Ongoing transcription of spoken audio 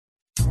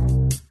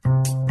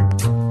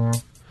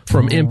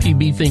From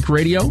MPB Think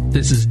Radio,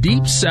 this is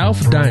Deep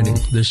South Dining,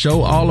 the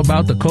show all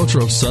about the culture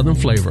of Southern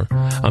flavor.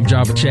 I'm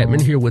Java Chapman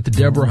here with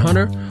Deborah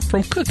Hunter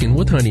from Cooking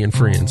with Honey and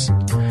Friends.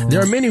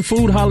 There are many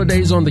food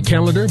holidays on the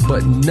calendar,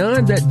 but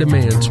none that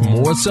demands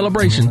more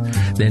celebration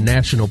than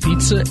National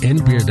Pizza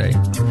and Beer Day.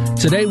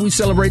 Today we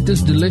celebrate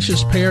this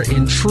delicious pair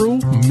in true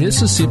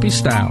Mississippi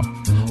style.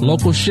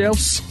 Local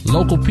chefs,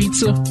 local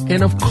pizza,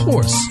 and of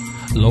course,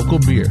 local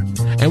beer.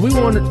 And we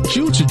wanted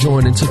you to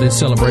join into this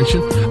celebration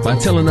by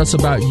telling us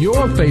about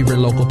your favorite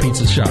local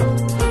pizza shop.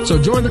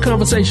 So join the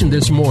conversation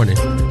this morning.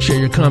 Share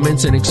your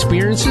comments and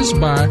experiences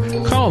by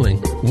calling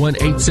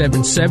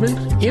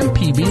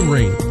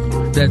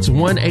 1-877-MPB-RING. That's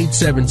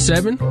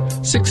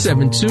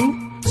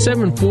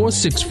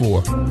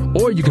 1-877-672-7464.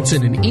 Or you can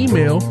send an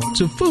email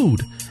to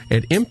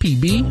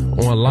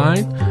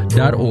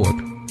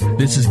food@mpbonline.org.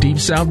 This is Deep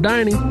South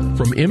Dining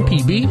from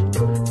MPB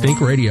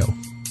Think Radio.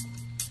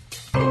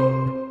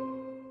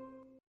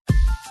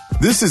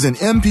 This is an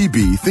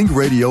MPB Think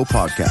Radio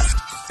podcast.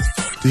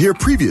 To hear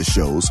previous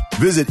shows,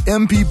 visit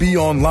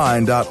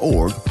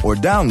mpbonline.org or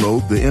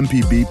download the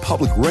MPB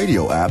Public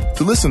Radio app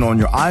to listen on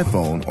your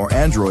iPhone or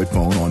Android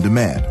phone on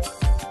demand.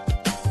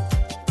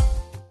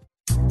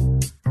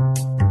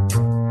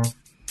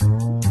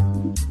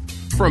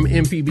 From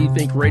MPB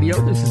Think Radio,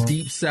 this is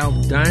Deep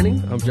South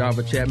Dining. I'm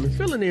Java Chapman,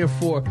 filling in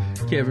for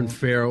Kevin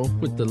Farrell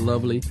with the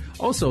lovely,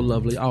 also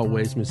lovely,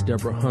 always, Miss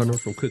Deborah Hunter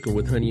from Cooking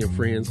with Honey and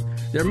Friends.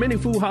 There are many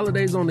food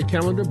holidays on the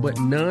calendar, but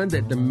none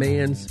that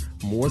demands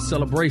more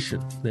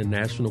celebration than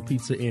National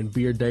Pizza and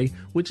Beer Day,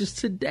 which is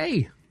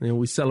today. And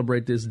we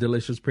celebrate this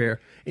delicious pair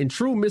in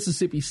true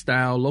Mississippi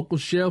style, local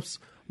chefs,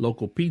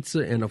 local pizza,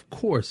 and of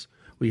course,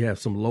 we have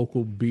some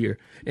local beer.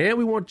 And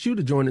we want you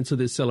to join into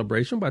this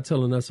celebration by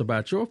telling us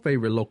about your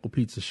favorite local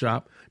pizza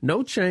shop.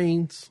 No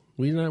chains.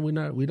 We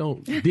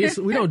don't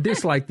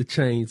dislike the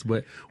chains,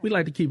 but we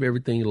like to keep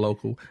everything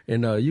local.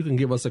 And you can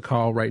give us a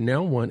call right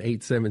now,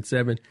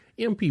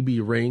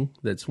 1-877-MPB-RING.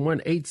 That's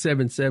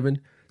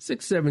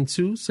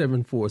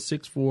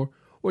 1-877-672-7464.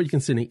 Or you can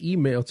send an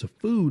email to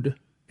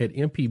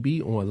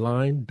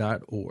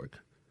food@mpbonline.org.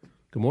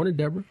 Good morning,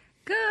 Deborah.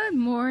 Good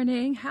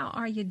morning. How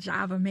are you,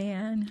 Java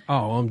man?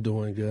 Oh, I'm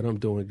doing good.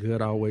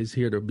 Always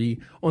here to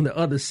be on the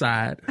other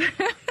side.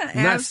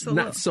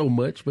 Absolutely. Not so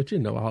much, but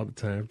all the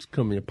time. Just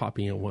come in and pop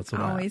in once in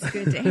a while. Always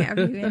good to have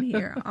you in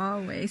here,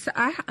 always. So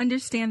I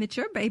understand that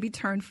your baby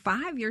turned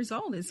 5 years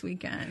old this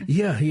weekend.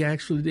 Yeah, he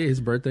actually did.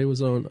 His birthday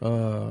was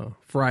on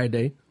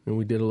Friday, and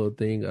we did a little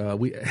thing.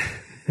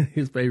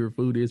 His favorite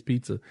food is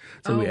pizza,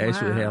 so we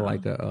actually had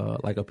like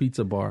a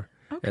pizza bar.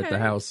 Okay. At the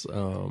house,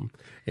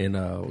 and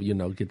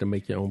get to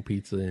make your own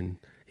pizza, and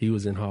he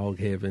was in hog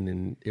heaven,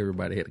 and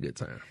everybody had a good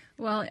time.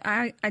 Well,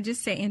 I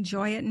just say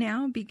enjoy it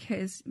now,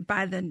 because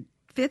by the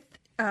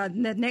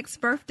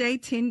next birthday,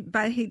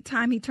 by the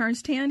time he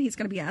turns 10, he's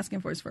going to be asking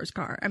for his first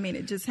car. I mean,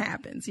 it just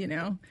happens,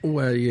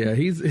 Well, yeah,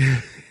 he's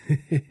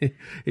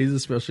he's a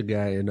special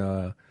guy,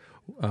 and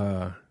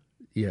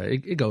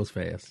it goes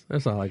fast.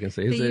 That's all I can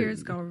say. The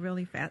years go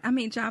really fast. I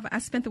mean, Java, I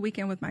spent the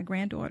weekend with my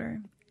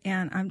granddaughter,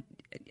 and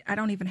I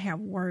don't even have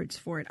words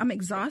for it. I'm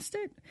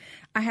exhausted.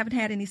 I haven't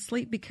had any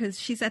sleep because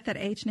she's at that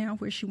age now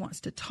where she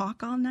wants to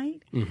talk all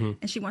night,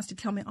 and she wants to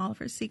tell me all of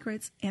her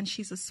secrets, and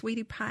she's a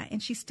sweetie pie,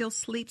 and she still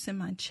sleeps in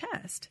my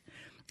chest,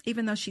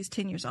 even though she's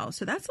 10 years old.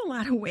 So that's a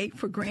lot of weight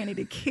for Granny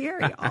to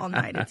carry all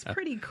night. It's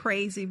pretty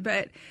crazy,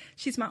 but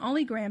she's my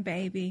only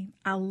grandbaby.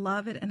 I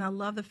love it, and I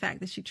love the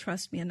fact that she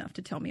trusts me enough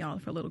to tell me all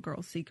of her little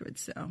girl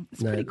secrets. So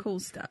it's pretty cool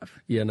stuff.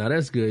 Yeah, now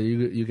that's good.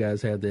 You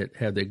guys have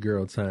that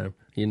girl time.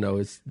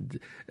 It's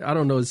I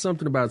don't know. It's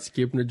something about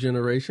skipping a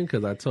generation,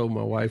 because I told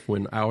my wife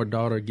when our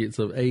daughter gets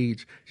of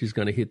age, she's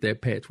going to hit that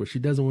patch where she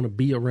doesn't want to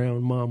be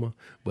around mama,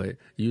 but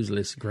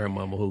usually it's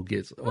grandmama who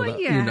gets. Well,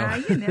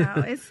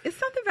 it's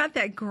something about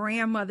that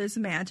grandmother's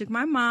magic.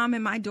 My mom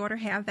and my daughter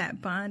have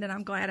that bond, and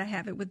I'm glad I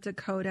have it with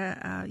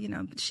Dakota.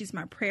 She's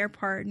my prayer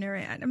partner.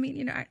 I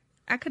mean,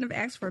 I couldn't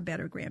have asked for a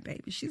better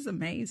grandbaby. She's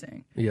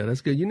amazing. Yeah, that's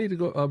good. You need to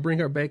go bring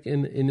her back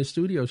in the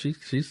studio.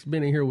 She's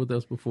been in here with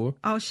us before.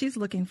 Oh, she's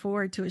looking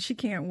forward to it. She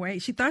can't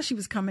wait. She thought she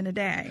was coming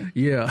today.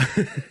 Yeah,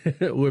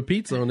 with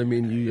pizza on the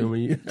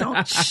menu.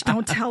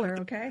 Don't tell her,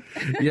 okay?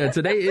 Yeah,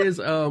 today is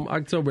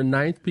October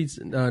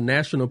 9th,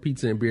 National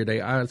Pizza and Beer Day.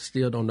 I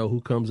still don't know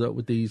who comes up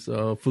with these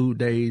food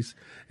days.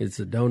 It's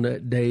a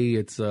donut day.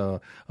 It's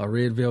a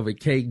red velvet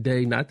cake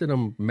day. Not that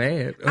I'm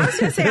mad. I was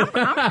going to say,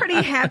 I'm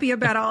pretty happy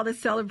about all the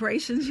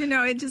celebrations.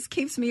 It just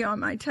keeps me on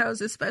my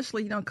toes,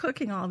 especially,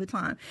 cooking all the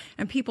time.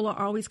 And people are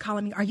always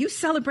calling me, are you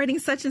celebrating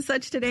such and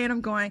such today? And I'm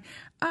going,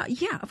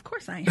 yeah, of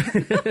course I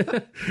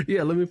am.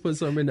 Yeah, let me put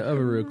something in the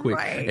oven real quick.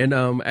 Right. And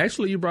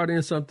actually, you brought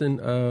in something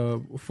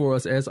for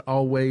us, as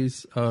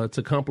always,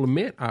 to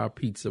complement our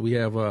pizza. We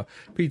have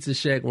Pizza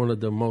Shack, one of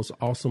the most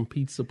awesome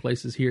pizza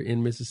places here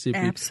in Mississippi.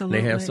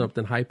 Absolutely. They have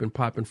something piping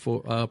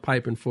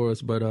for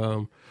us. But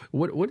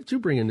what did you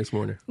bring in this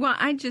morning? Well,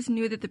 I just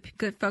knew that the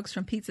good folks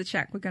from Pizza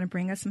Shack were going to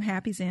bring us some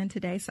happies in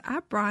today, so I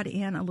brought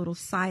in a little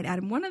side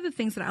item. One of the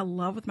things that I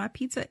love with my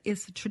pizza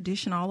is the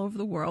tradition all over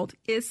the world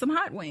is some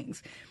hot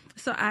wings.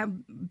 So I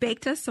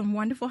baked us some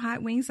wonderful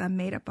hot wings. I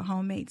made up a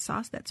homemade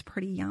sauce that's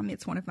pretty yummy.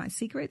 It's one of my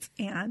secrets.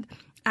 And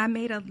I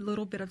made a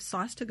little bit of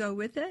sauce to go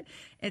with it.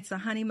 It's a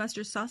honey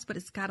mustard sauce, but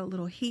it's got a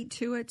little heat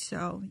to it.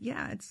 So,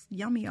 yeah, it's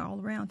yummy all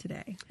around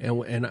today.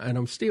 And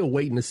I'm still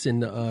waiting to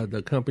send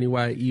the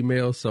company-wide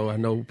email, so I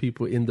know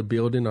people in the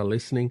building are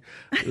listening.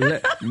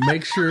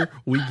 Make sure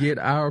we get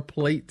our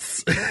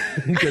plates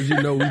because,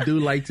 you know, we do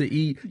like to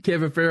eat.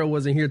 Kevin Farrell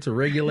wasn't here to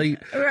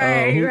regulate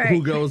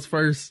who goes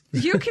first.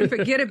 You can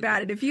forget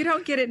about it. If you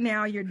don't get it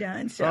now, you're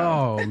done. So.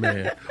 Oh,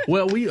 man.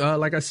 Well, we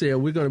like I said,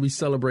 we're going to be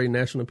celebrating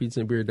National Pizza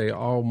and Beer Day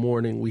all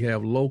morning. We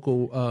have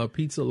local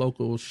pizza,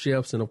 local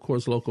chefs, and, of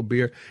course, local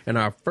beer. And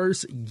our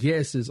first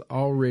guest is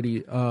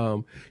already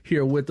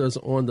here with us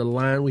on the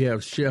line. We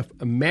have Chef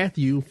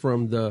Matthew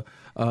from the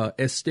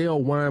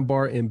Estelle Wine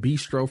Bar and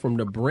Bistro from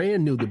the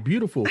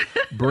beautiful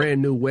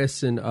brand new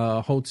Westin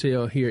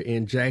Hotel here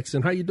in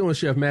Jackson. How you doing,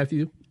 Chef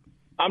Matthew?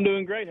 I'm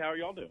doing great. How are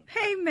y'all doing?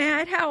 Hey,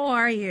 Matt. How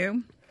are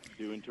you?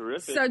 Doing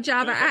terrific. So,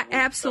 Java, I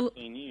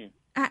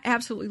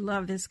absolutely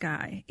love this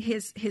guy.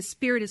 His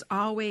spirit is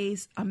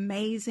always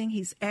amazing.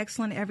 He's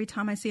excellent every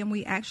time I see him.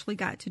 We actually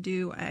got to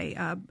do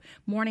a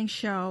morning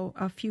show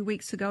a few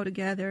weeks ago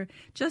together.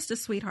 Just a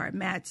sweetheart,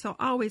 Matt. So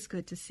always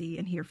good to see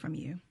and hear from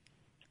you.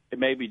 It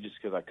may be just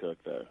because I cook,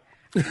 though.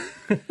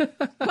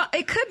 Well,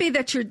 it could be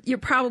that you're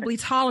probably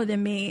taller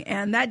than me,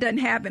 and that doesn't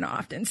happen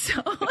often.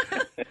 So.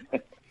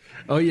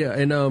 Oh yeah,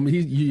 and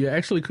you're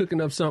actually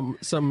cooking up some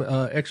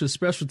extra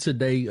special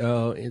today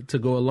to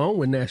go along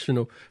with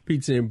National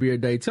Pizza and Beer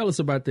Day. Tell us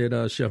about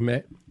that, Chef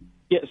Matt.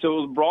 Yeah, so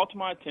it was brought to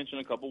my attention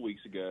a couple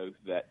weeks ago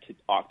that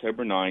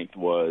October 9th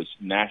was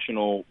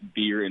National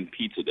Beer and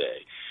Pizza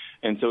Day.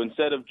 And so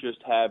instead of just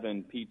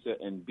having pizza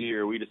and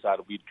beer, we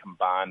decided we'd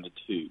combine the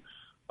two.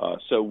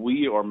 So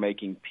we are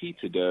making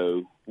pizza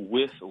dough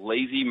with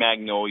Lazy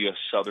Magnolia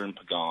Southern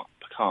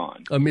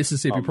Pecan. A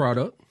Mississippi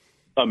product.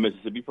 A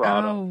Mississippi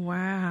product. Oh,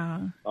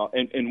 wow.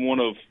 And one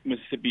of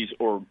Mississippi's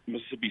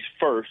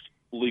first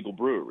legal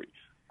brewery.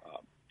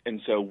 And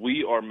so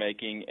we are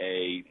making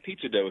a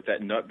pizza dough with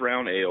that nut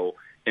brown ale,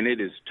 and it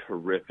is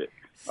terrific.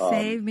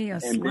 Save me a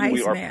slice, and then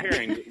we are man.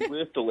 pairing it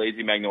with the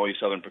Lazy Magnolia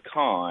Southern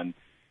Pecan.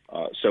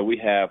 So we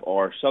have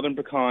our Southern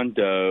Pecan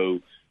dough.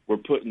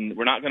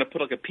 We're not going to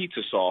put like a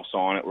pizza sauce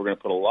on it. We're going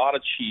to put a lot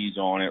of cheese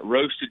on it,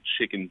 roasted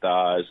chicken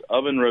thighs,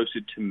 oven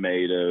roasted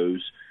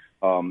tomatoes,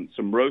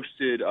 some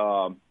roasted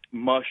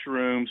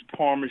mushrooms,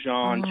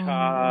 Parmesan,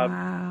 chive,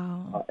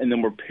 wow. And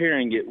then we're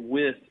pairing it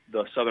with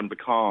the Southern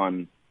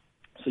Pecan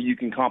so you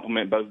can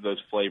complement both of those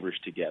flavors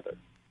together.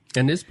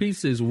 And this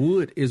piece is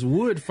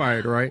wood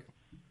fired, right?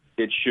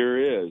 It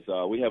sure is.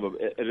 We have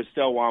at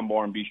Estelle Wine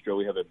Bar and Bistro,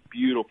 we have a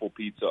beautiful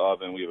pizza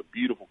oven. We have a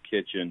beautiful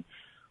kitchen.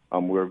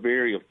 We're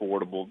very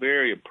affordable,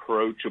 very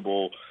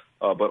approachable,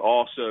 but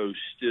also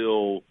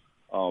still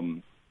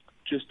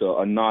just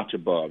a notch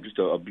above, just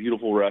a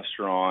beautiful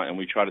restaurant, and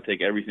we try to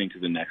take everything to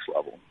the next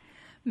level.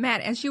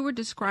 Matt, as you were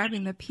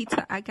describing the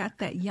pizza, I got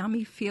that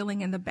yummy feeling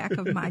in the back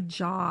of my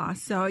jaw.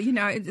 So, you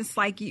know, it's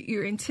like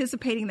you're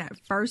anticipating that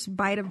first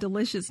bite of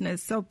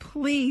deliciousness. So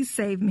please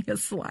save me a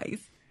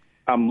slice.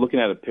 I'm looking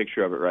at a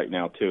picture of it right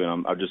now, too,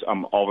 and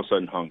I'm all of a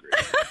sudden hungry.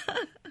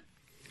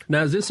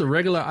 Now, is this a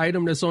regular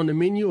item that's on the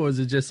menu, or is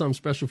it just something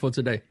special for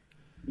today?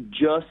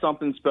 Just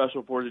something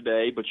special for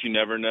today, but you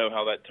never know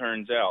how that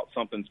turns out.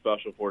 Something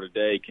special for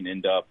today can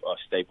end up a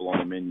staple on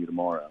the menu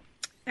tomorrow.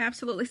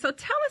 Absolutely. So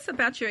tell us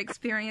about your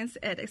experience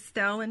at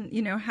Estelle and,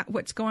 you know,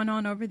 what's going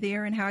on over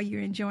there and how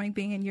you're enjoying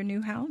being in your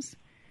new house.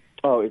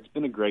 Oh, it's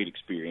been a great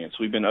experience.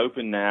 We've been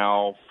open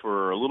now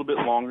for a little bit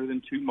longer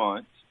than 2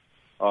 months.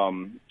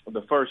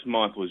 The first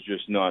month was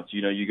just nuts.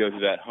 You know, you go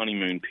through that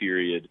honeymoon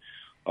period,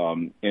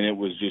 and it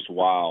was just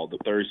wild. The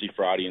Thursday,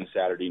 Friday, and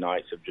Saturday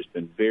nights have just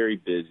been very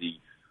busy.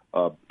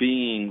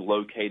 Being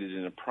located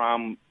in a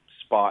prime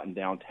spot in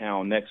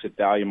downtown next to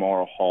Thalia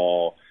Mara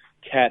Hall,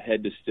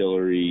 Cathead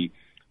Distillery,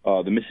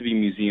 the Mississippi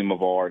Museum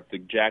of Art, the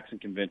Jackson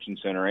Convention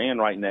Center, and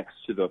right next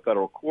to the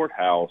federal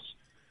courthouse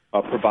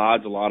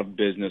provides a lot of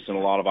business and a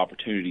lot of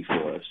opportunity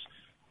for us.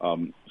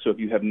 So if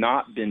you have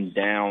not been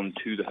down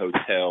to the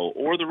hotel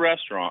or the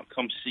restaurant,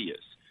 come see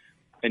us.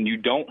 And you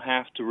don't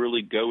have to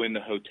really go in the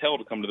hotel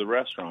to come to the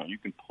restaurant. You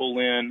can pull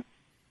in,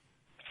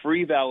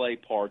 free valet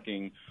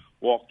parking,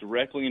 walk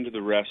directly into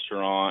the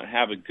restaurant,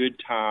 have a good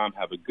time,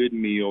 have a good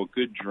meal,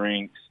 good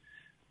drinks,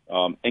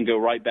 and go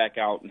right back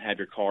out and have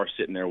your car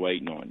sitting there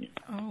waiting on you.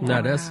 Oh,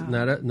 Now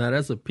wow.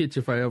 that's a pitch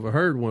if I ever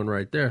heard one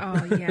right there.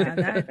 Oh,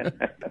 yeah,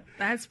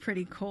 that's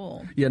pretty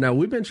cool. Yeah, now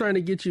we've been trying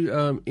to get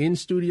you in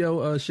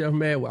studio, Chef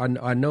Matt.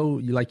 I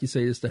know, like you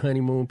say, it's the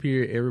honeymoon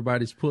period.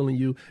 Everybody's pulling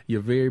you. You're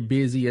very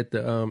busy at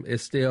the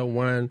Estelle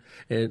Wine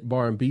and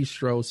Bar and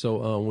Bistro.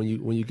 So when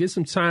you get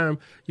some time,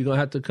 you're gonna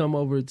have to come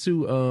over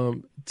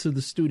to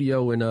the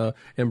studio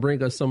and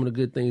bring us some of the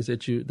good things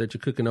that you're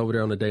cooking over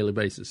there on a daily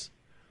basis.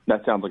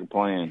 That sounds like a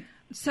plan.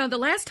 So the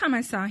last time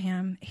I saw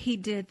him, he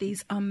did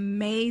these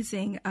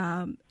amazing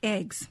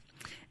eggs.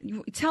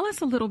 Tell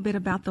us a little bit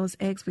about those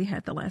eggs we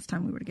had the last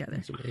time we were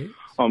together. So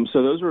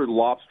those are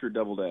lobster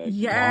deviled eggs.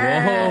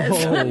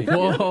 Yes.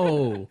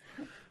 Whoa.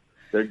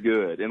 They're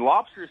good. And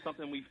lobster is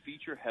something we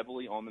feature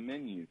heavily on the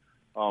menu.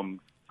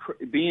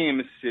 Being in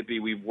Mississippi,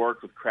 we've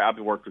worked with crab.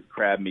 I've worked with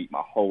crab meat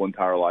my whole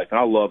entire life, and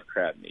I love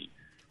crab meat.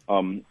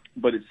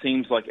 But it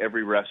seems like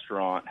every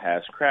restaurant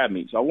has crab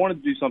meat. So I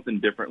wanted to do something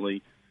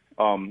differently.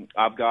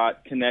 I've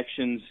got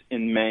connections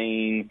in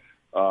Maine,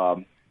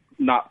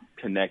 not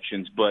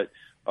connections, but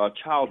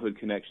childhood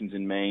connections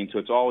in Maine. So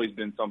it's always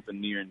been something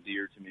near and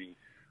dear to me.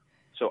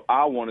 So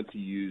I wanted to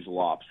use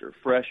lobster,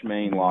 fresh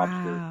Maine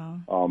lobster.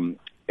 Wow.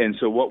 And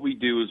so what we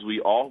do is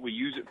we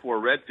use it for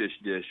a redfish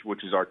dish,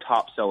 which is our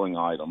top-selling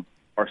item.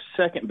 Our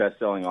second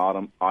best-selling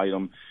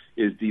item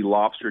is the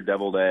lobster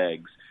deviled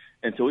eggs.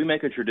 And so we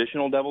make a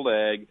traditional deviled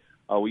egg.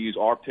 We use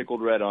our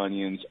pickled red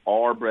onions,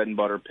 our bread and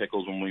butter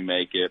pickles when we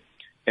make it,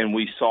 and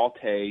we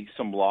saute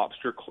some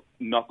lobster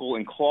knuckle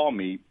and claw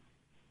meat,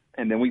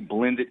 and then we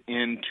blend it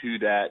into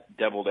that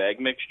deviled egg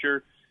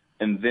mixture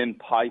and then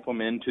pipe them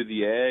into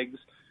the eggs.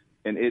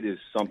 And it is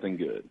something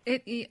good.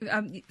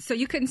 So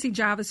you couldn't see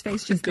Java's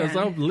face just because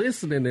then. I'm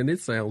listening and it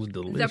sounds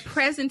delicious. The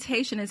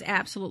presentation is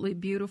absolutely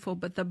beautiful,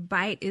 but the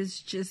bite is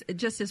just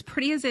as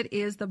pretty as it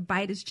is. The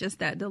bite is just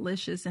that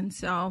delicious, and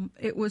so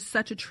it was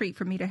such a treat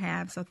for me to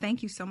have. So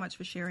thank you so much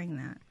for sharing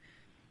that.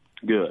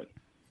 Good.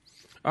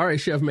 All right,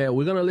 Chef Matt,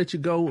 we're gonna let you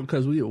go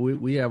because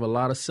we have a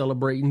lot of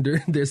celebrating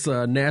during this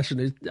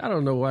national. I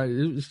don't know why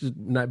it should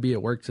not be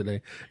at work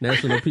today.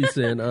 National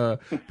Pizza and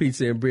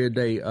Bread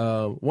Day.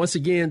 Once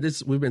again,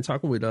 we've been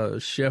talking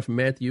with Chef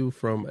Matthew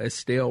from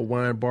Estelle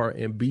Wine Bar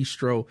and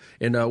Bistro.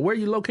 And where are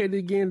you located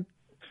again?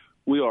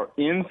 We are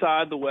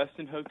inside the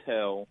Westin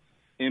Hotel,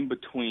 in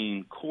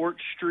between Court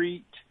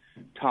Street,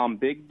 Tom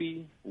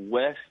Bigby,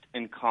 West,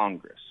 and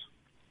Congress.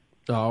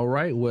 All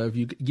right. Well, if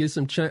you get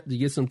some time,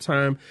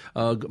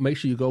 make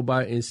sure you go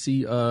by and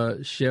see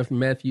Chef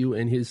Matthew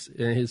and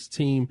his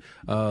team.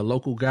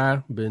 Local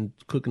guy, been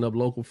cooking up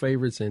local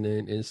favorites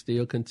and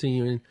still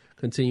continuing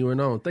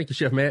on. Thank you,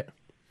 Chef Matt.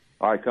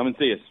 All right, come and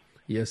see us.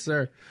 Yes,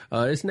 sir.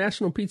 It's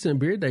National Pizza and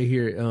Beer Day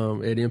here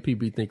at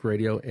MPB Think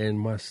Radio, and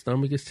my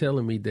stomach is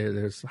telling me that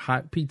there's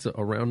hot pizza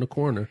around the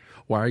corner.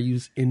 Why are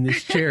you in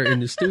this chair in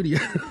the studio?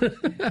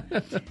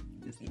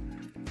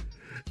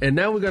 And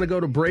now we're going to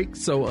go to break.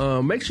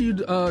 So make sure you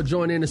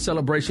join in the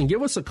celebration.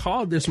 Give us a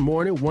call this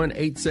morning,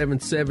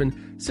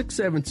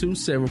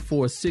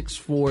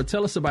 1-877-672-7464.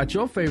 Tell us about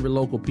your favorite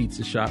local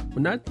pizza shop.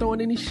 We're not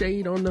throwing any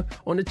shade on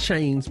the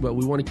chains, but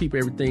we want to keep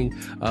everything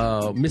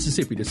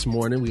Mississippi this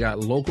morning. We got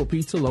local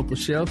pizza, local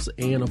chefs,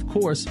 and, of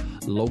course,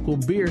 local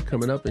beer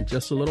coming up in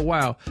just a little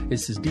while.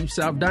 This is Deep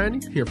South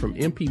Dining here from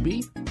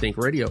MPB Think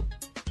Radio.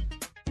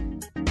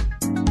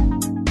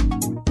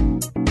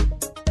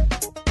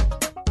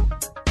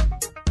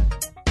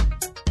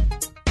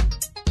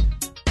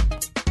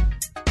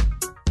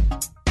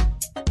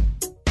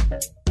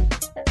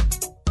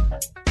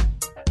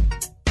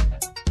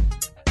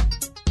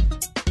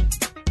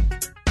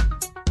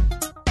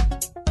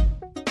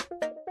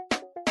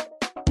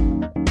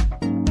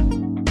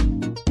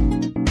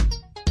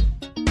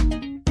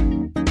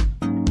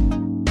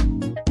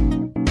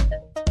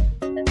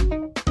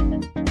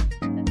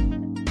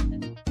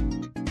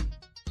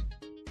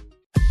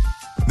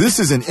 This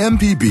is an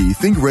MPB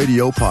Think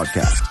Radio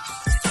podcast.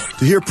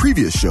 To hear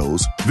previous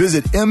shows,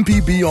 visit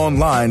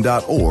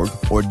mpbonline.org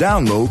or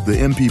download the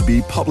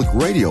MPB Public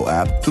Radio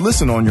app to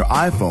listen on your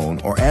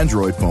iPhone or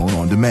Android phone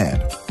on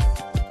demand.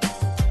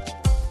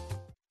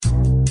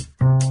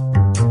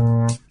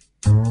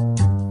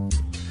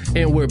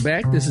 And we're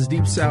back. This is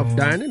Deep South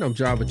Dining. I'm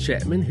Java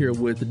Chapman here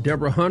with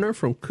Deborah Hunter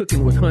from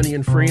Cooking with Honey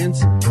and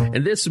Friends.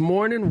 And this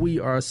morning we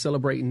are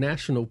celebrating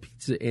National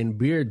Pizza and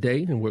Beer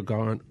Day, and we're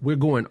going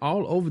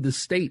all over the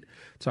state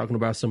talking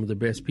about some of the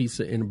best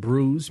pizza and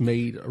brews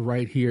made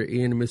right here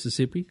in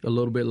Mississippi. A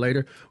little bit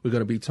later, we're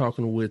going to be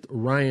talking with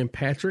Ryan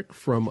Patrick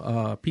from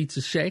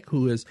Pizza Shack,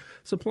 who is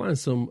supplying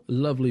some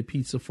lovely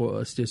pizza for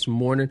us this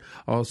morning.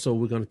 Also,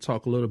 we're going to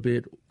talk a little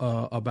bit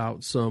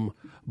about some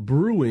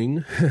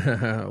brewing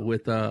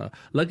with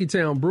Lucky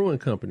Town Brewing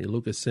Company.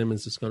 Lucas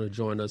Simmons is going to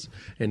join us,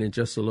 and in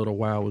just a little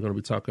while, we're going to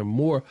be talking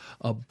more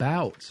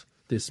about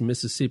this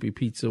Mississippi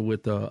pizza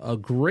with a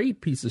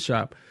great pizza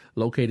shop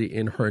located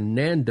in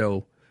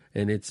Hernando.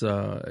 And it's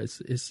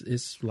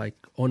like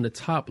on the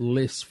top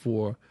list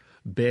for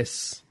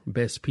best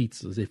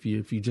pizzas. If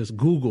you just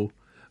Google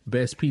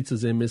best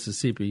pizzas in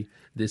Mississippi,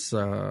 this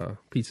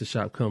pizza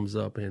shop comes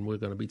up, and we're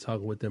going to be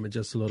talking with them in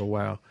just a little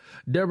while.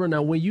 Deborah,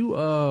 now when you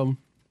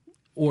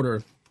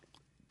order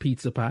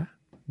pizza pie,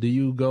 do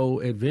you go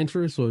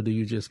adventurous or do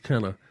you just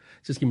kind of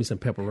just give me some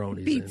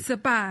pepperonis? Pizza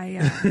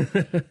pie.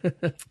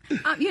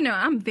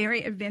 I'm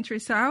very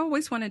adventurous, so I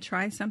always want to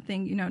try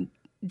something,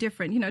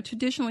 different.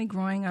 Traditionally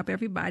growing up,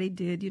 everybody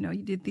did, you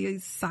did the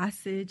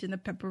sausage and the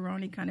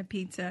pepperoni kind of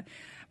pizza.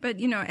 But,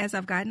 as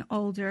I've gotten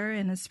older,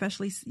 and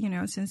especially,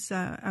 since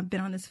I've been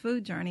on this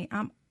food journey,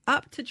 I'm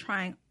up to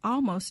trying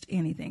almost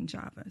anything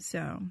Java.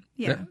 So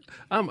yeah,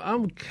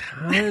 I'm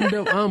kind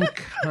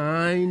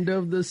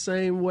of the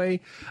same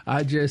way.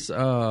 I just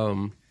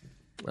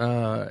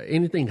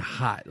anything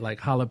hot like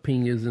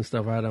jalapenos and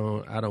stuff, I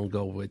don't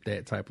go with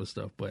that type of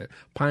stuff. But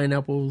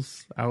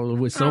pineapples,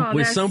 with some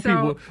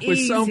people.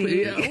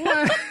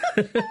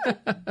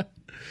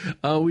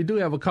 We do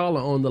have a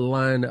caller on the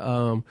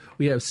line.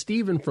 We have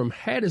Stephen from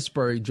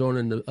Hattiesburg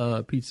joining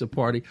the pizza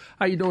party.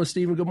 How you doing,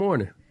 Stephen? Good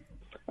morning.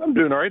 I'm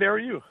doing all right. How are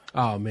you?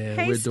 Oh man,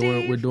 hey,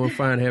 we're doing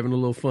fine, having a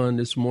little fun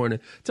this morning.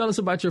 Tell us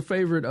about your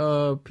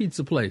favorite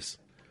pizza place.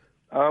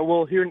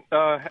 Well, here in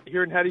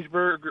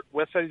Hattiesburg,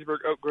 West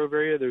Hattiesburg, Oak Grove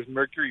area, there's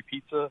Mercury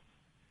Pizza.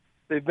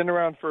 They've been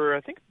around for,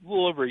 I think, a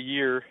little over a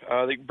year.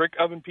 They brick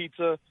oven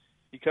pizza.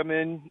 You come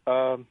in,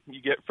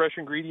 you get fresh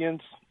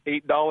ingredients,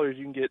 $8.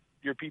 You can get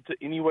your pizza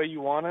any way you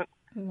want it.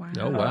 Wow.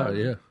 Oh wow,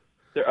 yeah.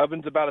 Their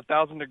oven's about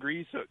 1,000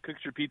 degrees, so it cooks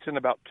your pizza in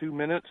about 2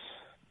 minutes.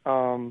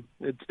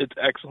 It's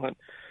excellent.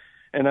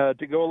 And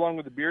to go along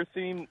with the beer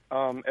theme,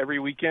 every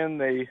weekend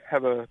they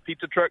have a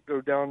pizza truck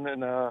go down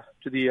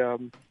to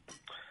the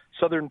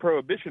Southern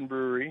Prohibition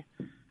Brewery,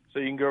 so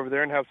you can go over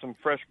there and have some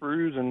fresh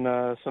brews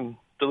and some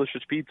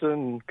delicious pizza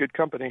and good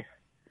company.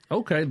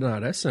 Okay, no,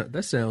 that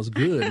sounds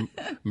good.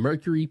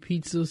 Mercury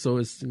Pizza, so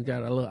it's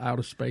got a little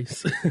outer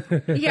space.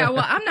 Yeah,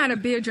 well, I'm not a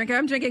beer drinker.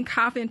 I'm drinking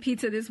coffee and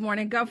pizza this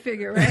morning. Go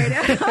figure,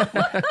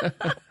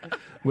 right?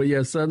 Well,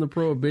 yeah, Southern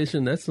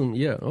Prohibition, that's some,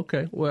 yeah,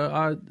 okay. Well,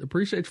 I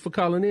appreciate you for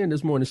calling in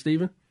this morning,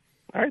 Stephen.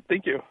 All right,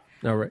 thank you.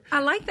 All right. I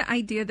like the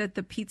idea that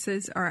the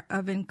pizzas are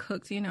oven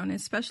cooked, and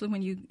especially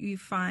when you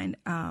find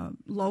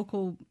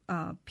local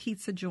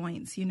pizza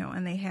joints,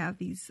 and they have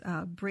these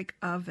brick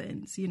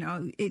ovens,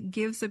 it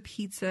gives a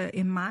pizza,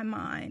 in my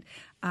mind,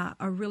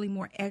 a really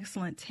more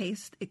excellent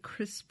taste. It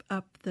crisps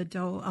up the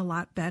dough a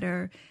lot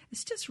better.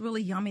 It's just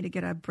really yummy to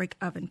get a brick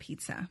oven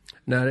pizza.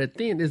 Now, that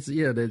thin is,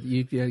 that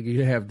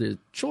you have the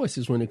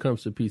choices when it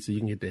comes to pizza. You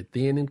can get that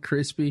thin and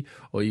crispy,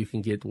 or you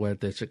can get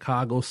the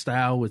Chicago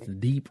style with the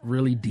deep,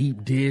 really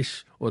deep dish,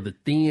 or the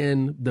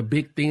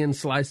big thin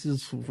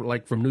slices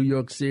like from New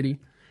York City.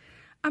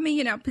 I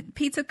mean,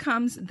 pizza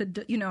comes,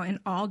 in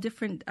all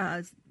different,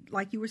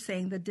 like you were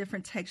saying, the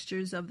different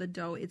textures of the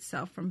dough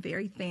itself, from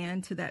very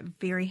thin to that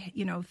very,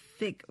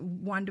 thick,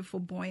 wonderful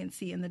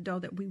buoyancy in the dough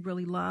that we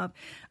really love.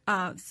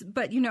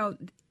 But,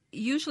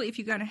 usually if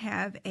you're going to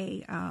have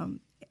a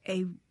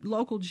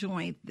local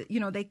joint,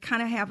 they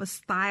kind of have a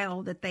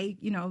style that they,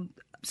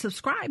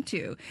 subscribe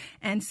to.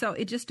 And so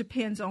it just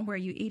depends on where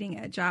you're eating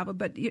at, Java.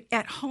 But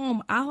at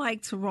home, I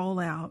like to roll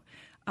out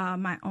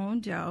my own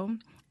dough.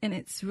 And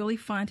it's really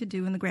fun to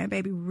do, and the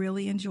grandbaby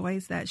really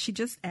enjoys that. She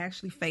just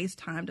actually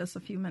FaceTimed us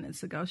a few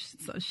minutes ago,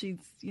 so she's,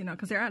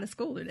 because they're out of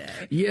school today.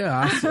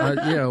 Yeah,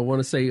 I want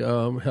to say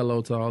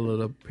hello to all of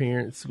the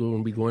parents who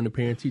will be going to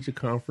parent-teacher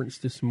conference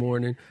this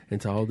morning, and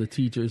to all the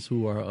teachers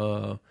who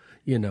are,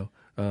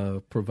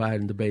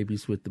 providing the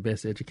babies with the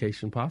best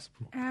education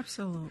possible.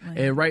 Absolutely.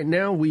 And right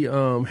now we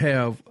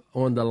have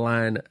on the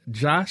line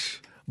Josh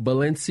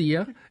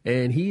Valencia,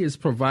 and he is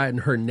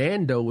providing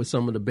Hernando with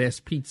some of the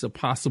best pizza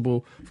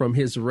possible from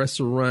his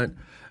restaurant.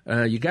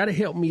 You got to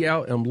help me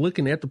out. I'm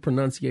looking at the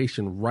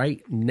pronunciation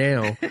right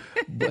now,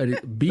 but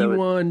it's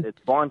Buon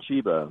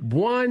Cibo.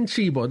 Buon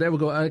Cibo. There we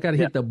go. I got to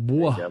hit the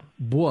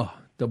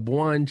the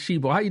Buon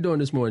Cibo. How you doing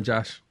this morning,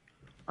 Josh?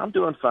 I'm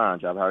doing fine,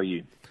 Job. How are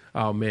you?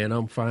 Oh, man,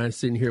 I'm fine,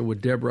 sitting here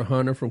with Deborah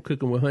Hunter from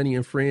Cooking with Honey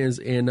and Friends.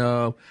 And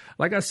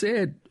like I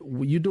said,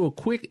 you do a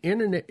quick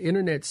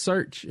internet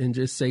search and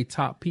just say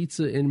top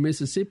pizza in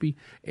Mississippi,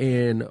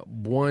 and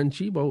Buon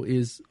Cibo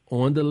is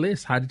on the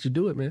list. How did you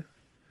do it, man?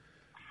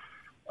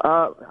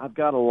 I've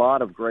got a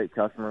lot of great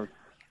customers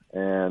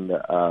and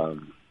a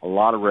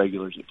lot of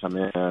regulars that come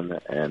in,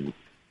 and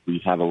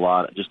we have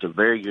just a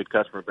very good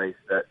customer base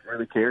that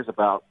really cares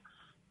about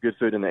good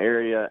food in the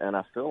area. And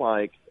I feel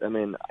like,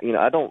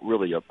 I don't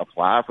really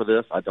apply for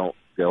this. I don't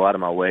go out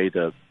of my way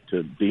to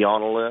be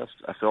on a list.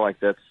 I feel like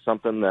that's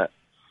something that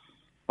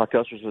my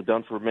customers have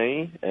done for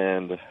me,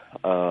 and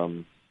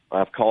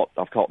I've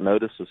caught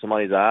notice of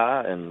somebody's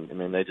eye,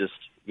 and they just,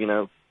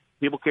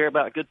 people care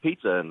about good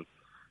pizza,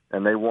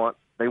 and they want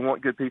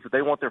good pizza.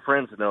 They want their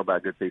friends to know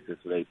about good pizza,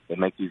 so they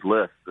make these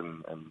lists,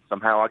 and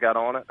somehow I got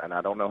on it, and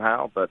I don't know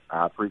how, but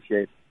I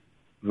appreciate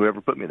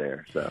whoever put me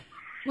there. So.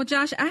 Well,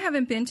 Josh, I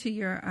haven't been to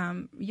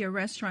your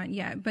restaurant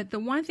yet, but the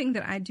one thing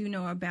that I do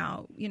know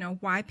about,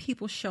 why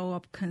people show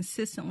up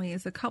consistently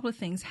is a couple of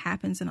things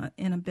happens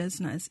in a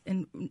business.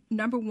 And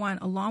number one,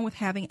 along with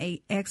having an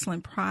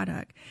excellent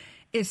product,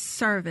 is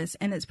service,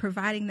 and it's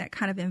providing that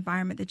kind of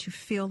environment that you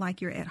feel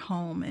like you're at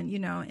home, and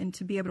and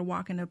to be able to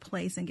walk into a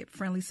place and get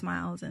friendly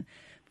smiles and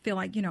feel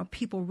like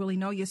people really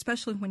know you,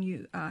 especially when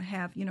you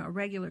have a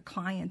regular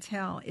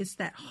clientele. It's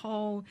that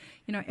whole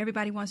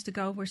everybody wants to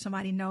go where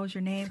somebody knows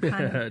your name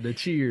kind of the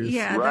cheers,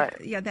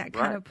 that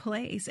kind of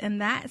place,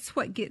 and that's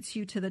what gets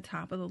you to the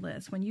top of the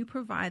list. When you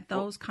provide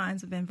those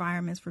kinds of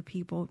environments for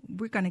people,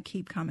 we're going to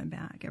keep coming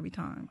back every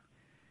time.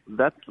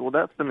 That's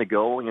been the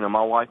goal.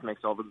 My wife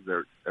makes all the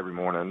desserts every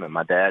morning, and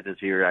my dad is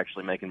here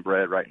actually making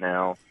bread right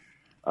now.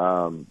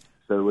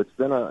 So so it's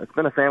been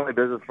a family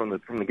business from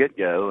the get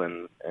go,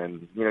 and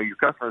you know, your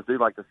customers do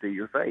like to see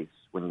your face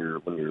when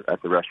you're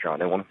at the restaurant.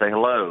 They want to say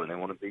hello, and they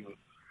want to be,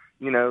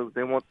 you know,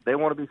 they want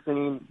to be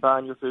seen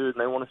buying your food,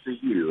 and they want to see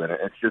you. And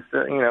it's just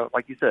you know,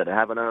 like you said,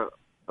 having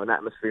an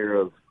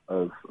atmosphere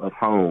of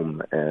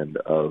home and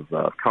of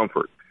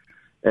comfort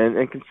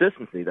and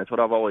consistency. That's what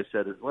I've always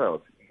said as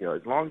well. You know,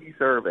 as long as you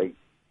serve a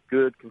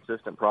good,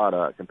 consistent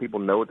product and people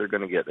know what they're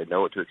going to get, they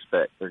know what to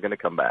expect, they're going to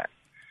come back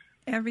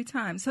every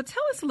time. So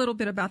tell us a little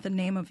bit about the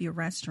name of your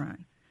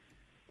restaurant.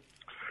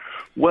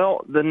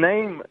 Well, the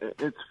name,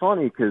 it's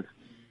funny because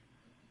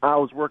I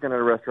was working at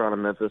a restaurant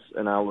in Memphis,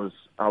 and I was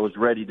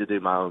ready to do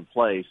my own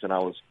place, and I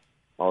was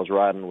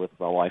riding with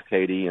my wife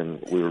Katie,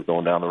 and we were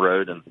going down the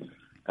road, and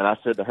I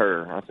said to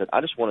her,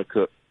 I just want to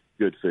cook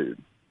good food.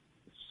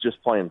 It's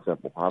just plain and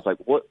simple. I was like,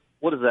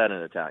 what is that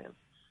in Italian?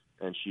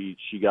 And she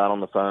got on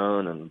the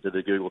phone and did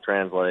the Google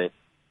Translate,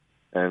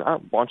 and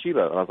Buon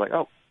Cibo. And I was like,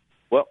 oh,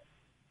 well,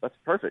 that's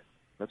perfect.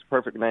 That's a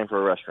perfect name for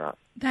a restaurant.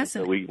 That's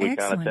so we kind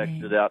of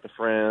texted it out to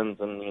friends,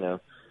 and you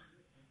know,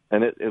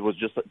 and it was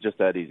just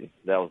that easy.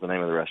 That was the name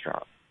of the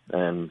restaurant,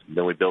 and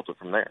then we built it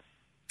from there.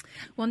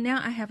 Well,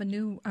 now I have a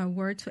new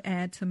word to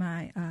add to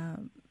my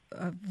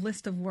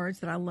list of words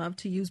that I love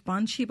to use.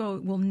 Buon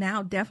Cibo will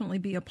now definitely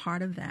be a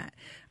part of that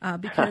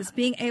because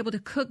being able to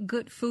cook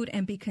good food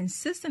and be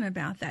consistent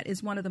about that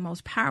is one of the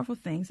most powerful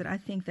things that I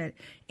think that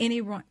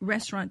any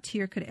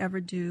restaurateur could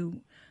ever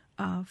do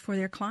for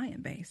their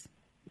client base.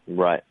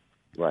 Right.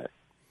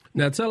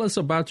 Now, tell us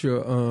about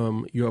your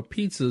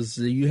pizzas.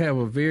 You have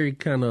a very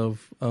kind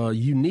of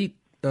unique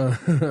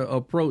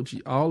approach.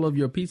 All of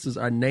your pizzas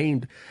are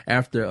named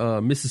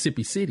after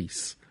Mississippi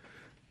cities.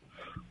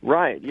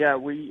 Right. Yeah.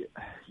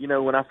 You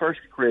know, when I first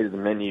created the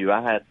menu,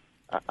 I'm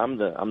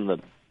the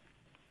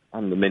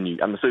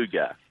food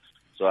guy.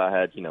 So I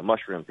had, you know,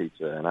 mushroom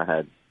pizza, and I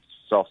had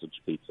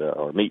sausage pizza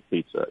or meat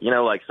pizza, you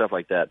know, like stuff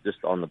like that, just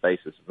on the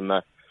basis. And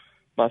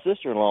my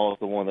sister-in-law is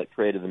the one that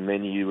created the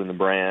menu and the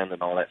brand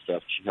and all that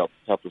stuff. She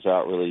helped us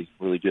out really,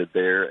 really good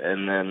there.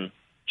 And then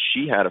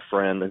she had a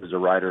friend who's a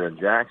writer in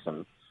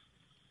Jackson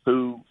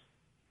who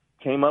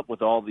came up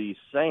with all these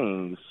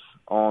sayings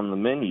on the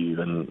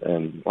menu.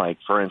 And like,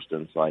 for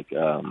instance, like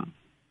the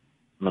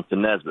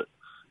Nesbitt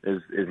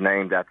is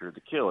named after the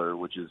killer,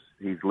 which is,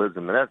 he lives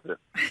in the Nesbitt,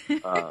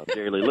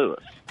 Jerry Lee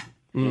Lewis.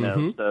 You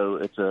know, so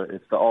it's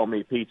the all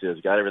meat pizza.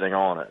 It's got everything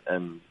on it.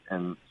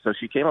 And so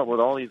she came up with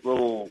all these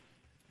little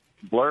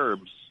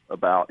blurbs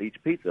about each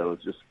pizza. It was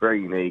just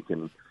very unique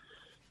and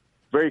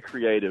very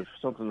creative,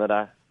 something that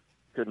I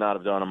could not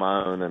have done on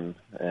my own,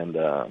 and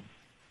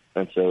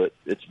so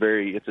it's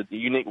a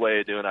unique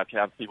way of doing it. I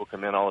have people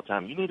come in all the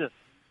time. You need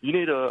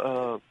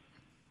a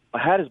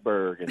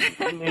Hattiesburg,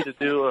 and you need to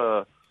do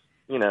a,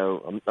 you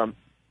know,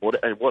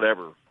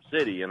 whatever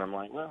city, and I'm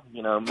like, well,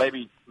 you know,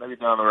 maybe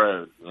down the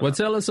road. Well, know?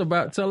 tell us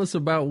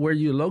about where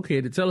you're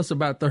located. Tell us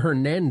about the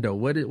Hernando.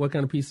 What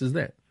kind of pizza is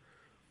that?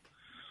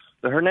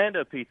 The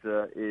Hernando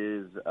pizza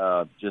is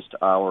just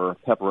our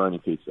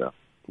pepperoni pizza.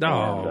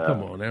 Oh,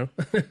 come on now.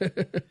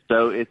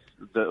 So it's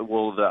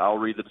I'll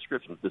read the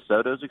description.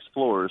 DeSoto's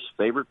Explorer's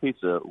favorite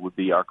pizza would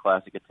be our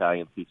classic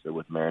Italian pizza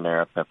with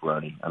marinara,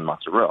 pepperoni, and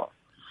mozzarella.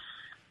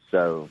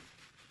 So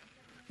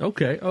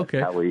okay.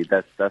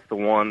 That's the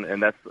one,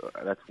 and that's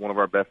one of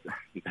our best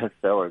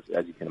sellers,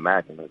 as you can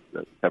imagine. Is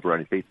the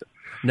pepperoni pizza.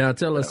 Now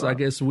tell us. I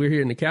guess we're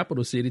here in the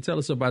capital city. Tell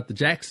us about the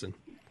Jackson.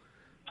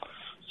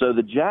 So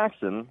the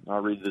Jackson,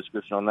 I'll read the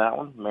description on that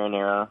one.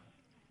 Marinara,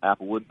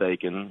 applewood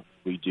bacon.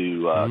 We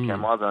do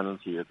caramelized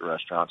onions here at the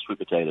restaurant, sweet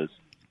potatoes.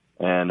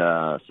 And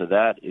so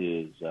that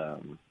is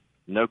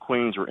no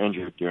queens were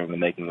injured during the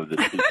making of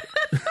this pizza.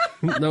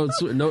 no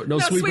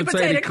sweet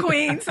potato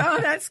queens. Oh,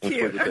 that's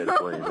cute. Sweet potato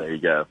queens, there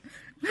you go.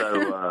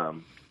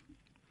 So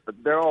but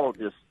they're all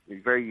just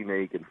very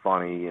unique and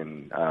funny,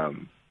 and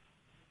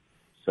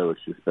so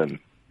it's just been.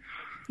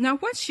 Now,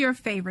 what's your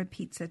favorite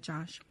pizza,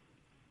 Josh?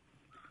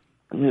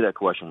 I knew that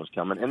question was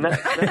coming. And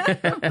that's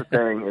the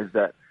thing, is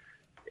that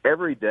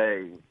every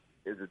day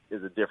is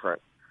a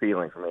different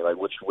feeling for me, like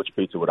which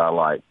pizza would I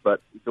like.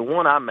 But the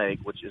one I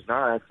make, which is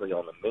not actually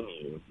on the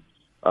menu,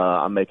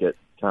 I make it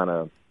kind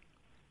of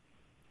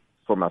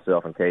for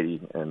myself and Katie,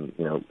 and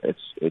you know,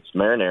 it's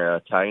marinara,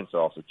 Italian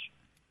sausage,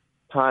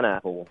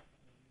 pineapple,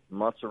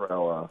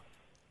 mozzarella,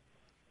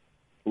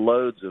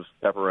 loads of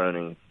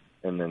pepperoni,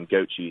 and then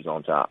goat cheese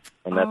on top.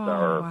 And that's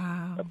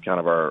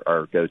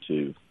our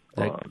go-to.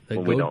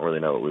 When we don't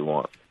really know what we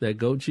want. That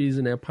goat cheese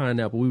and that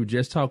pineapple. We were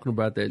just talking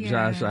about that,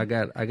 yeah. Josh. I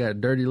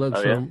got dirty looks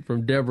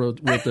from Deborah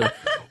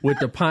with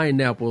the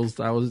pineapples.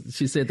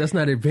 She said that's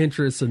not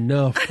adventurous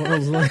enough. I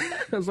was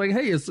like,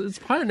 hey, it's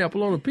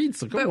pineapple on a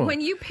pizza. Come on. But when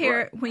you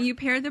pair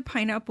the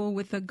pineapple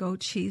with the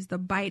goat cheese, the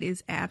bite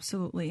is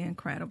absolutely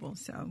incredible.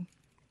 So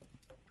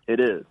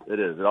it is.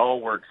 It all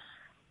works.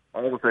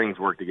 All the things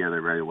work together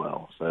very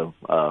well. So.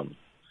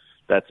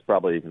 That's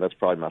probably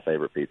my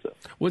favorite pizza.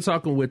 We're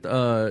talking with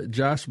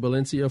Josh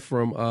Valencia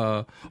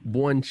from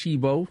Buon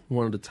Cibo,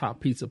 one of the top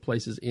pizza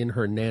places in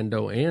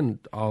Hernando and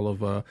all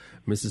of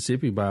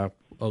Mississippi by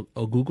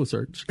a Google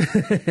search.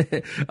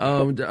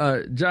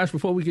 Josh,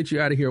 before we get you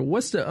out of here,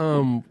 what's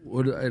the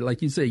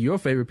like you said, your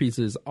favorite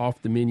pizza is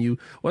off the menu.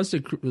 What's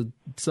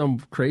some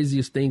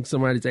craziest thing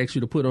somebody's asked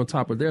you to put on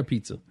top of their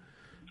pizza?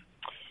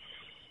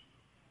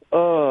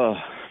 Well,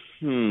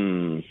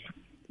 the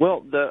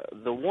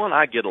one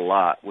I get a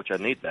lot, which I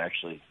need to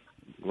actually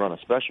run a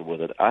special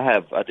with it,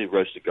 I do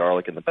roasted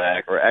garlic in the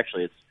back, or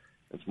actually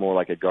it's more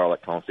like a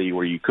garlic confit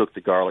where you cook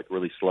the garlic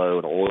really slow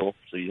in oil,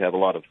 so you have a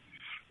lot of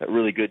that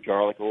really good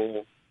garlic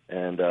oil.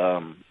 And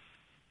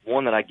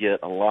one that I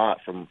get a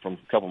lot from a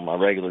couple of my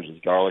regulars is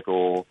garlic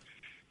oil.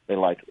 They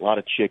like a lot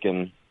of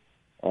chicken,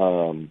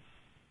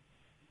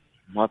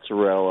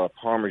 mozzarella,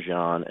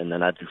 Parmesan, and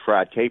then I do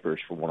fried capers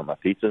for one of my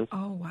pizzas.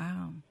 Oh,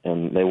 wow.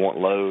 And they want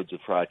loads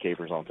of fried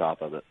capers on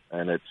top of it.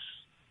 And it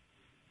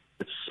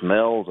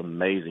smells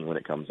amazing when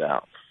it comes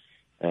out.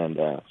 And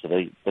so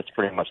that's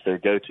pretty much their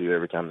go-to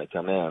every time they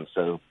come in.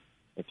 So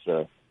it's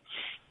a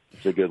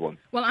good one.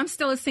 Well, I'm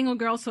still a single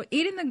girl, so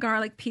eating the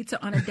garlic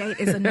pizza on a date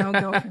is a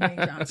no-go for me,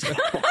 Johnson.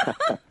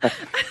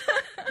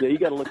 Yeah, you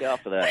got to look out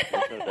for that.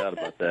 There's no doubt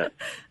about that.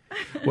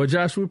 Well,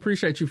 Josh, we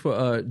appreciate you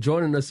for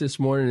joining us this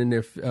morning. And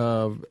if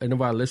any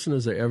of our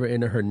listeners are ever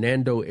in the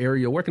Hernando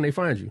area, where can they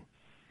find you?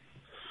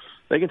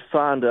 They can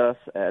find us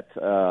at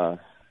the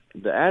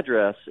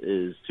address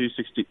is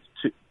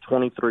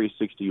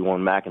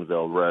 2361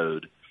 Mackinville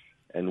Road,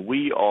 and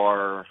we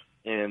are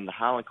in the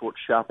Highland Court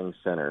Shopping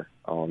Center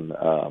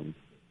on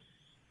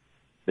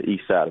the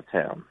east side of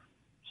town.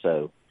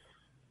 So,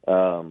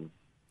 and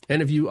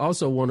if you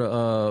also want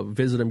to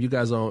visit them, you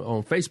guys are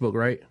on Facebook,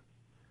 right?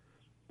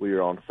 We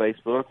are on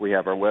Facebook. We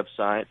have our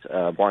website,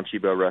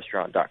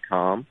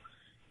 BuonCiboRestaurant.com.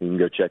 You can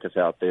go check us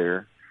out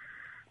there.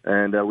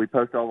 And we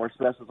post all our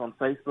specials on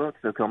Facebook,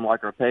 so come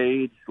like our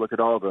page, look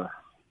at all the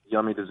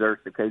yummy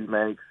desserts that Katie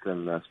makes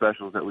and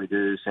specials that we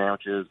do,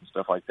 sandwiches and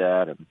stuff like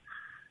that. And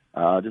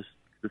just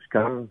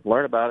come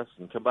learn about us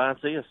and come by and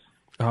see us.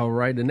 All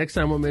right. The next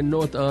time I'm in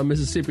North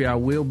Mississippi, I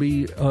will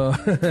be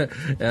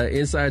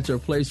inside your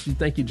place.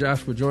 Thank you, Josh,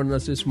 for joining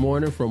us this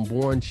morning from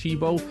Buon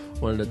Cibo,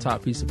 one of the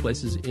top pizza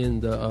places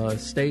in the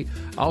state.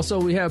 Also,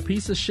 we have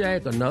Pizza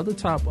Shack, another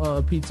top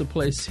pizza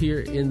place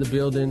here in the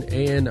building,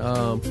 and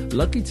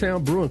Lucky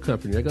Town Brewing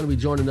Company. They're going to be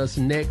joining us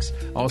next.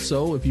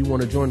 Also, if you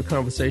want to join the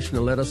conversation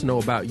and let us know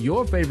about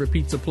your favorite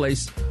pizza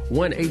place,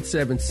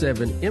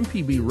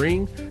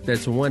 1-877-MPB-RING.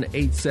 That's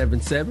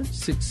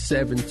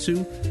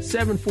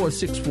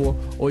 1-877-672-7464.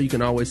 Or you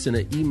can always send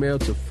an email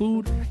to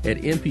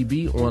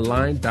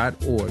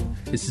food@mpbonline.org.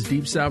 This is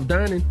Deep South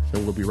Dining,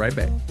 and we'll be right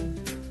back.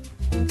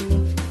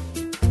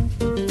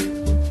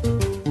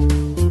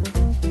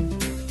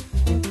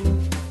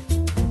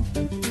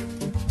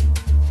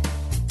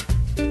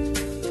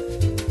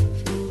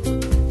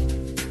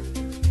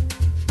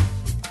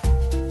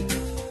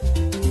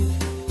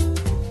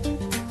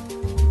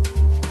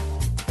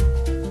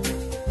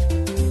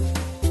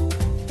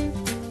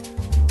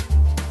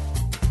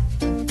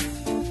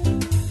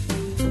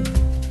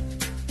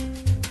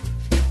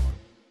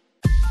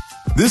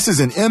 This is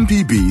an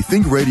MPB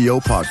Think Radio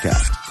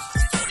podcast.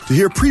 To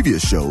hear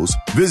previous shows,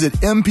 visit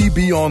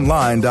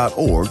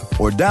mpbonline.org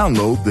or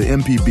download the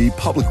MPB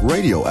Public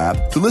Radio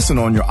app to listen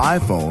on your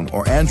iPhone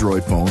or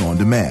Android phone on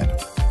demand.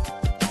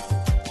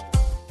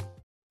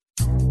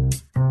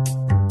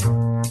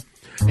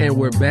 And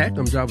we're back.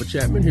 I'm Java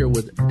Chapman here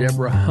with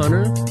Deborah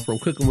Hunter from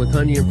Cooking with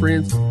Honey and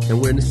Friends.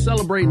 And we're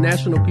celebrating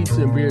National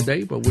Pizza and Beer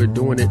Day, but we're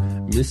doing it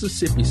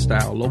Mississippi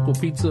style. Local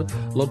pizza,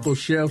 local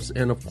chefs,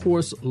 and of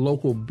course,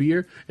 local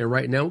beer. And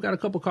right now, we've got a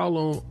couple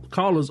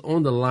callers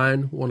on the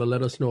line who want to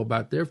let us know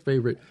about their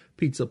favorite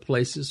pizza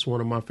places.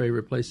 One of my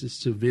favorite places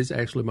to visit,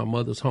 actually my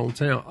mother's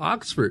hometown,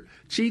 Oxford.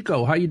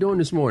 Chico, how you doing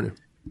this morning?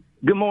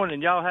 Good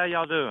morning, y'all. How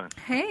y'all doing?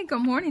 Hey,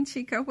 good morning,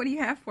 Chico. What do you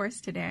have for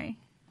us today?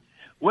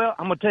 Well,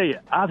 I'm going to tell you,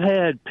 I've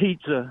had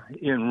pizza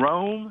in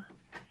Rome,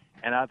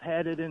 and I've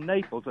had it in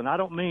Naples, and I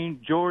don't mean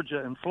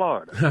Georgia and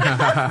Florida.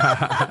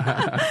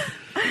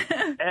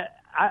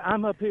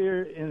 I'm up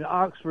here in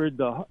Oxford,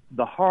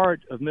 the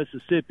heart of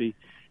Mississippi,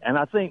 and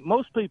I think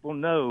most people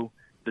know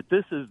that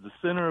this is the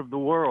center of the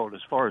world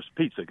as far as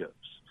pizza goes.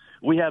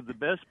 We have the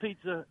best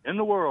pizza in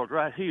the world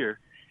right here,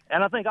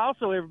 and I think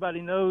also everybody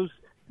knows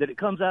that it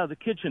comes out of the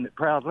kitchen at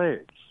Proud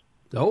Larry's.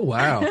 Oh,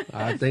 wow.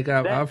 I think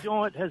that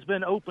joint has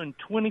been open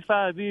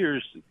 25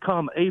 years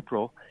come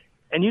April,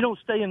 and you don't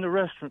stay in the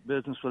restaurant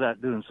business without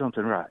doing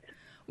something right.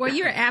 Well,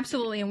 you're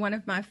absolutely in one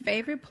of my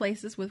favorite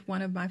places with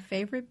one of my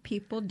favorite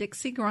people,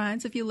 Dixie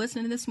Grinds. If you're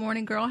listening this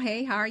morning, girl,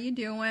 hey, how are you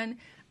doing?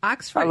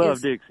 Oxford I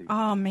love Dixie.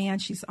 Oh, man,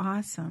 she's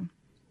awesome.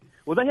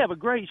 Well, they have a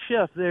great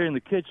chef there in the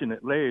kitchen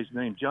at Larry's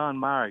named John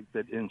Myrick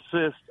that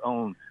insists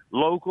on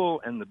local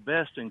and the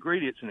best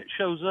ingredients, and it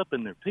shows up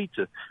in their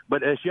pizza.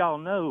 But as y'all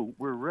know,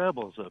 we're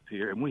rebels up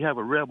here, and we have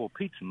a rebel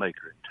pizza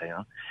maker in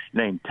town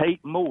named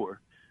Tate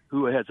Moore,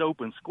 who has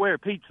opened Square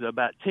Pizza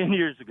about 10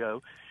 years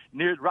ago,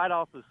 right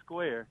off the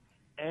square.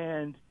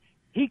 And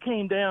he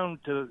came down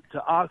to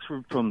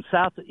Oxford from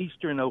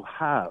southeastern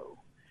Ohio,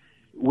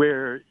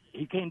 where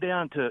he came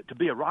down to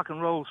be a rock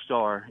and roll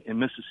star in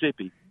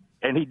Mississippi.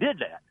 And he did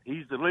that.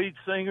 He's the lead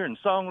singer and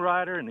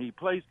songwriter, and he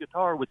plays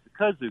guitar with the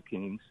Kazoo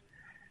Kings.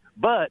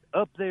 But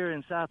up there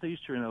in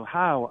southeastern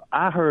Ohio,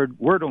 I heard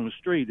word on the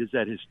street is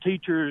that his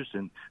teachers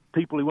and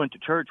people he went to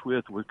church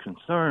with were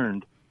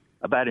concerned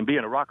about him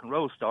being a rock and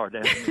roll star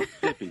down in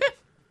Mississippi.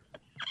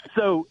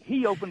 So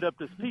he opened up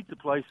this pizza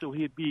place so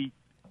he'd be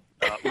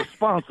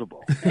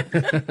responsible.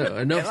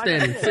 An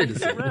upstanding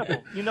citizen.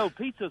 Rebel. You know,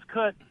 pizza's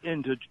cut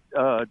into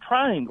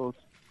triangles.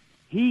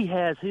 He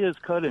has his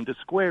cut into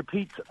square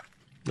pizza.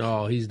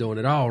 Oh, he's doing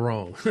it all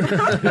wrong.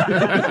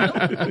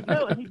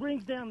 No, and he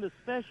brings down this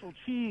special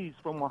cheese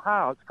from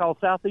Ohio. It's called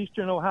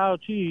Southeastern Ohio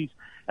cheese.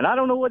 And I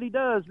don't know what he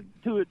does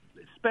to it,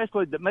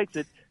 especially that makes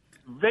it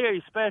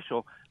very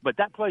special. But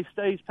that place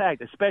stays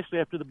packed, especially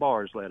after the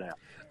bar is let out.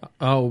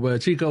 Oh, well,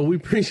 Chico, we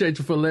appreciate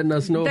you for letting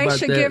us know about that.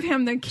 They should give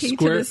him the key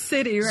to the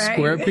city, right?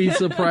 Square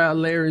Pizza, Proud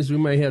Larry's. We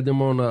may have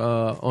them on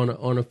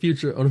a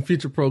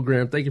future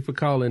program. Thank you for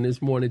calling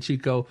this morning,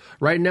 Chico.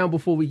 Right now,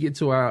 before we get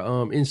to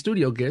our in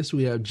studio guests,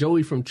 we have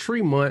Joey from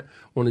Tremont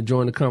want to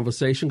join the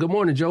conversation. Good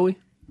morning, Joey.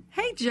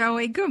 Hey,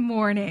 Joey. Good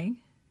morning.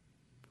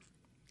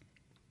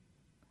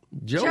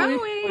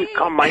 Joey.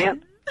 Come,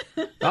 man.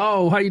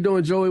 Oh, how you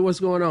doing, Joey? What's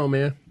going on,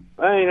 man?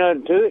 Ain't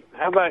nothing to it.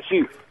 How about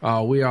you?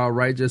 Oh, we all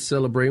right. Just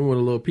celebrating with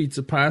a little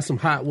pizza pie, some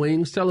hot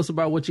wings. Tell us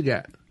about what you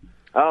got.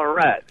 All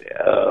right.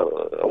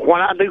 When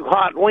I do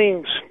hot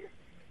wings,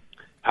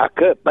 I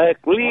cut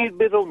back a little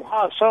bit of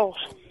hot sauce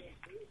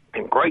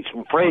and grate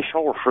some fresh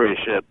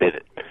horseradish up in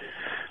it.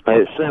 Let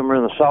it simmer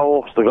in the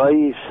sauce, the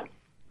glaze,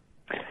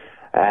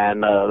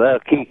 and that'll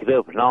kick it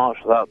up a notch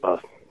without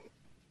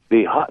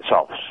the hot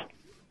sauce.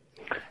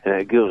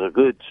 And it gives a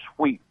good,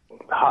 sweet,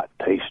 hot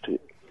taste to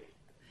it.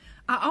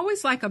 I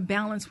always like a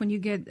balance when you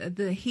get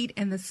the heat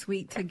and the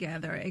sweet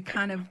together. It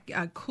kind of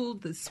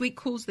the sweet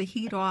cools the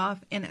heat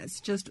off, and it's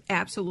just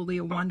absolutely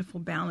a wonderful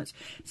balance.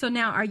 So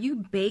now, are you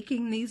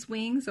baking these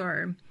wings,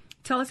 or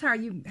tell us how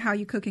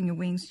you cooking your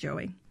wings,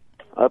 Joey?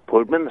 I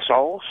put them in the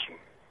sauce,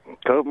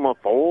 cover them up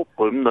oil,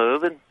 put them in the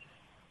oven.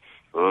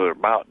 They're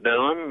about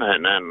done,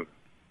 and then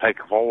take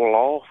the foil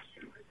off,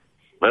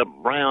 let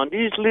them brown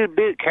just a little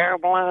bit,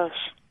 caramelize,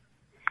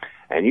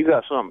 and you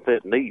got something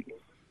fit and eat.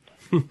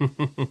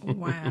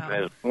 Wow.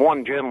 As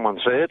one gentleman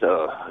said,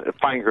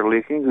 finger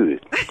licking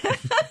good.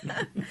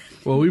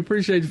 Well, we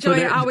appreciate you for Joey,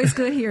 that. always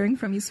good hearing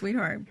from you,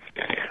 sweetheart.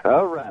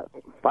 All right.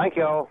 Thank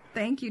y'all.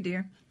 Thank you,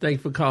 dear. Thank you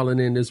for calling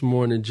in this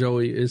morning,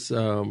 Joey. It's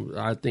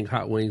I think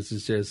hot wings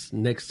is just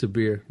next to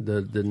beer.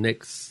 The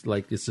next,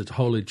 like, it's a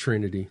holy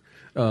trinity.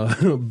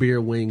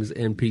 Beer, wings,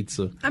 and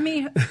pizza. I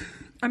mean,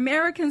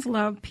 Americans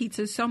love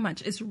pizza so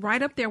much. It's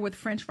right up there with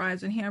French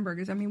fries and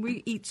hamburgers. I mean,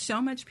 we eat so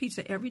much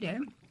pizza every day.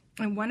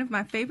 And one of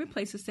my favorite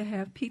places to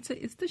have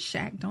pizza is the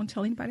Shack. Don't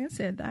tell anybody I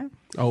said that.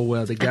 Oh,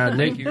 well, the guy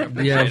next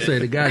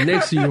the guy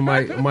next to you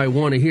might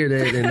want to hear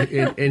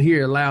that and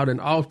hear it loud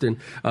and often.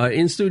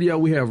 In studio,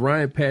 we have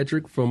Ryan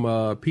Patrick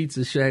from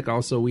Pizza Shack.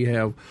 Also, we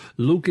have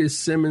Lucas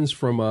Simmons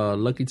from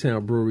Lucky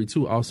Town Brewery,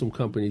 two awesome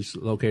companies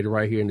located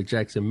right here in the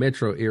Jackson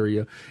metro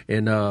area.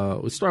 And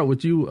we'll start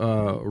with you,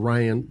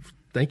 Ryan.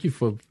 Thank you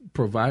for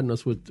providing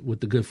us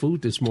with the good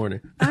food this morning.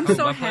 I'm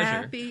so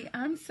happy.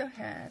 I'm so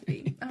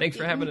happy. Thanks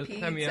for having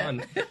me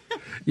on.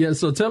 Yeah,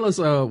 so tell us.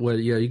 Well,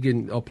 yeah, you're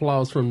getting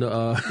applause from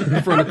the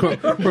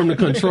from the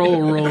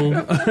control room.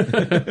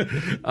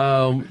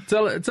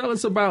 Tell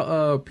us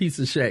about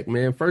Pizza Shack,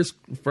 man.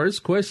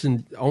 First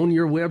question on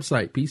your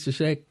website, Pizza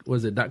Shack,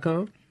 was it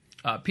 .com?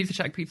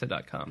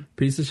 PizzaShackPizza.com.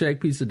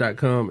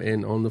 PizzaShackPizza.com,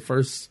 and on the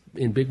first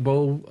in big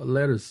bold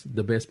letters,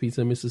 the best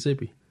pizza in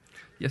Mississippi.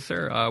 Yes,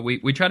 sir.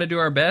 We try to do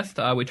our best.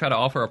 We try to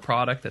offer a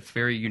product that's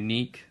very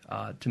unique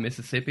to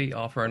Mississippi,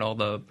 offering all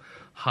the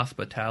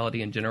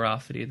hospitality and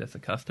generosity that's a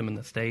custom in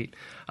the state.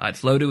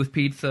 It's loaded with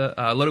pizza,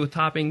 loaded with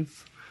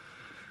toppings,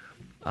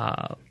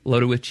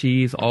 loaded with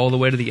cheese all the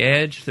way to the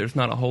edge. There's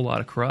not a whole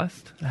lot of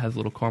crust. It has a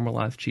little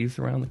caramelized cheese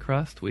around the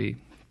crust. We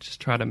just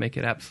try to make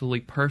it absolutely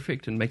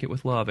perfect and make it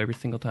with love every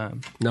single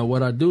time. Now,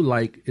 what I do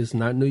like is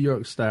not New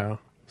York style.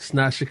 It's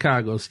not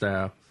Chicago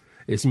style.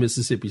 It's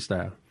Mississippi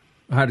style.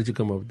 How did you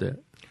come up with that?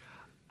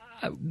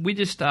 We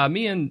just,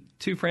 me and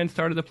two friends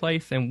started the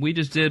place, and we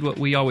just did what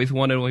we always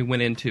wanted when we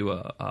went into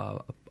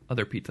a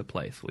other pizza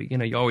place.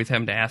 You always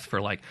having to ask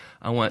for, like,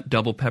 I want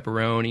double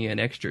pepperoni and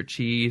extra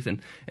cheese,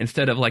 and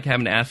instead of, like,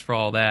 having to ask for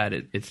all that,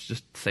 it's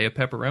just say a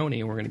pepperoni,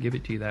 and we're going to give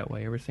it to you that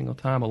way every single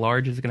time. A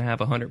large is going to have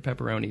 100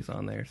 pepperonis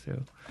on there,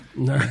 so.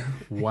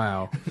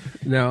 Wow.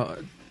 Now,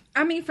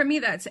 I mean, for me,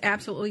 that's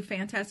absolutely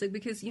fantastic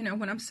because,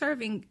 when I'm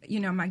serving,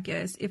 my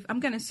guests, if I'm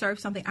going to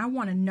serve something, I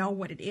want to know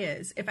what it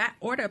is. If I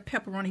order a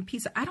pepperoni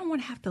pizza, I don't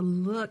want to have to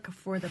look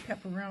for the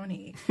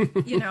pepperoni.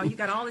 You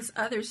got all this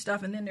other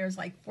stuff, and then there's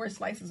like 4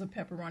 slices of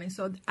pepperoni.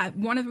 So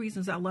one of the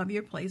reasons I love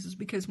your place is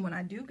because when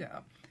I do go,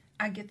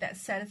 I get that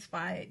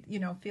satisfied,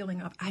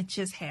 feeling of I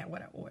just had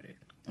what I ordered.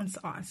 It's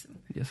awesome.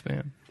 Yes,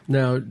 ma'am.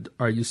 Now,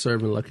 are you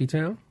serving Lucky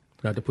Town?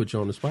 Not to put you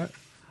on the spot.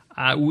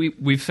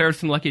 We've served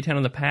some Lucky Town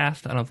in the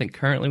past. I don't think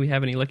currently we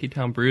have any Lucky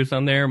Town brews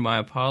on there. My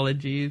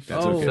apologies.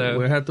 That's okay. So,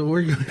 we'll have to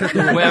work.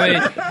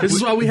 This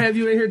is why we have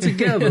you in here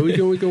together. We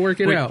can work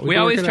it out. We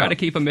always try to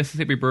keep a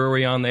Mississippi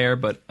brewery on there,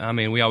 but I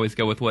mean, we always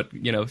go with what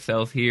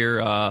sells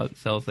here,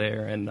 sells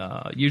there, and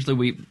usually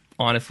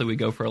we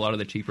go for a lot of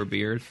the cheaper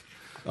beers.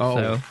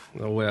 Oh,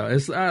 well,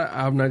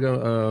 I'm not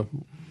gonna.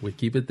 We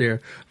keep it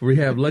there. We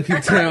have Lucky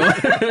Town.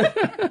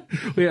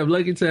 We have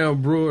Lucky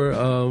Town brewer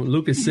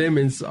Lucas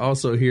Simmons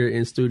also here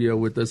in studio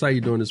with us. How you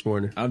doing this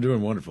morning? I'm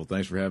doing wonderful.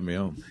 Thanks for having me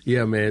on.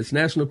 Yeah, man. It's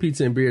National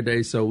Pizza and Beer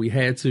Day, so we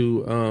had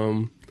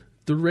to,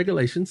 through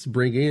regulations,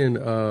 bring in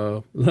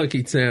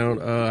Lucky Town.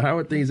 How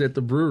are things at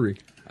the brewery?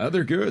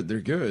 They're good.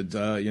 They're good.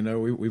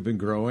 We've been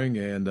growing,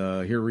 and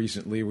here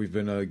recently we've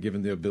been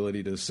given the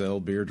ability to sell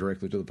beer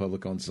directly to the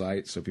public on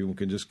site, so people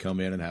can just come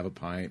in and have a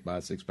pint, buy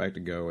a 6-pack to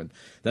go, and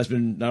that's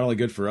been not only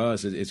good for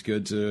us. It's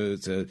good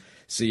to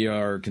see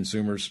our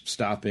consumers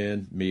stop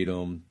in, meet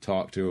them,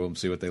 talk to them,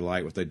 see what they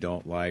like, what they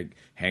don't like,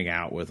 hang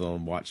out with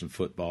them, watch some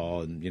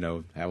football, and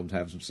have them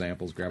have some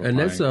samples, grab a pint.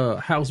 And that's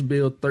House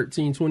Bill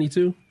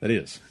 1322. That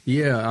is.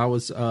 Yeah,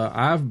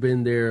 I've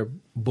been there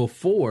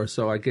before,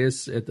 so I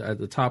guess at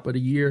the top of the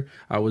year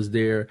I was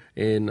there,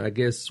 and I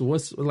guess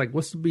what's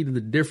to be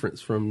the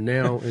difference from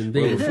now and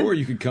then? Well, before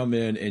you could come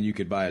in and you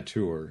could buy a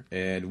tour,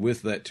 and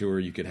with that tour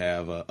you could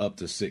have up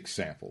to 6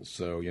 samples.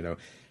 So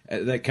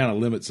that kind of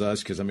limits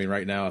us because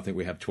right now I think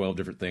we have 12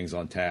 different things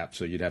on tap,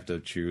 so you'd have to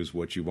choose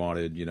what you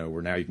wanted.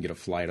 Where now you can get a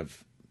flight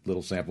of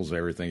little samples of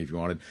everything if you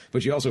wanted,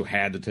 but you also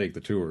had to take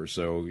the tour.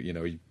 So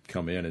you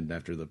come in, and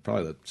after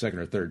probably the second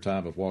or third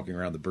time of walking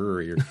around the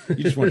brewery, you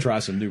just want to try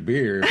some new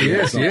beer.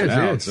 Yes.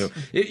 So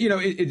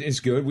it's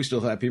good. We still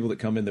have people that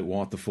come in that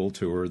want the full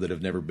tour, that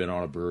have never been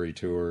on a brewery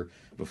tour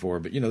before.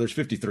 But there's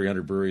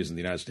 5,300 breweries in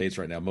the United States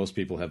right now. Most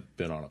people have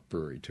been on a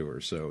brewery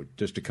tour. So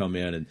just to come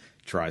in and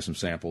try some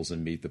samples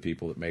and meet the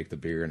people that make the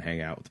beer and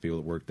hang out with the people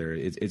that work there,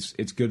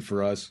 it's good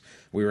for us.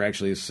 We were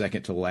actually the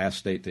second to last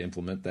state to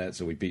implement that,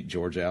 so we beat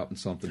Georgia out in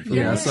something.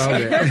 I saw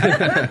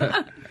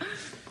that.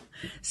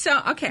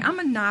 So, okay, I'm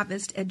a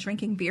novice at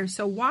drinking beer.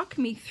 So walk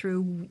me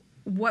through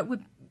what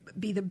would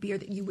be the beer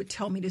that you would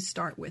tell me to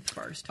start with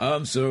first.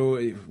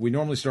 So we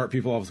normally start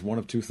people off with one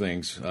of two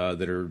things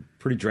that are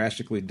pretty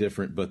drastically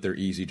different, but they're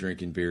easy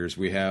drinking beers.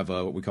 We have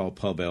what we call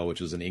Pub Ale,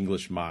 which is an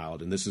English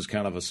mild, and this is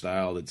kind of a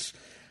style that's,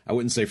 I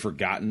wouldn't say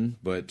forgotten,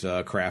 but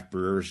craft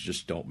brewers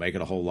just don't make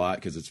it a whole lot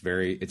because it's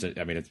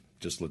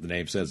just what the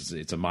name says.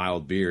 It's a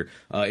mild beer.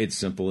 It's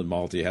simple and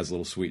malty. It has a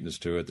little sweetness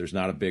to it. There's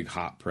not a big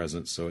hop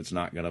presence, so it's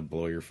not going to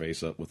blow your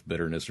face up with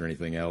bitterness or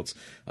anything else.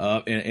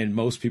 And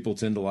most people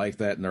tend to like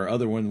that. And our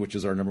other one, which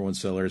is our number one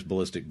seller, is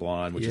Ballistic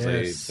Blonde, which is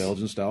a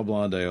Belgian-style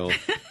blonde ale.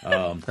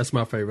 That's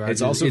my favorite.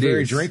 It's also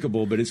very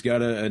drinkable, but it's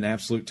got an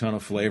absolute ton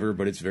of flavor,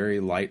 but it's very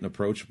light and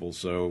approachable.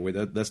 So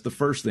that's the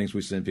first things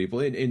we send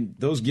people. And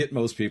those get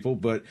most people,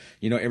 but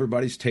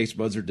everybody's taste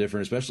buds are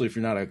different, especially if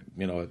you're not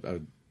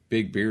a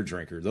big beer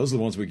drinker. Those are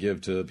the ones we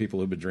give to people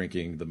who've been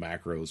drinking the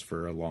macros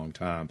for a long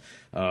time.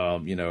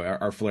 Our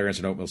Flairance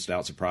and Oatmeal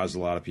Stout surprised a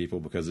lot of people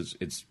because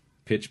it's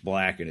pitch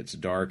black and it's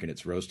dark and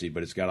it's roasty,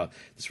 but it's got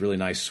this really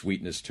nice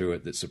sweetness to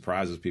it that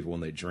surprises people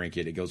when they drink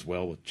it. It goes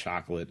well with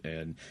chocolate,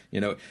 and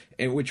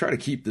and we try to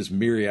keep this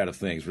myriad of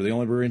things. We're the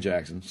only brewery in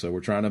Jackson, so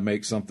we're trying to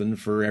make something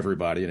for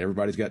everybody, and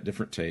everybody's got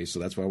different tastes. So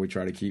that's why we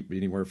try to keep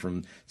anywhere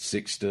from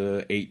 6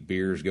 to 8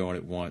 beers going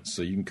at once.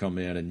 So you can come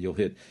in and you'll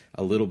hit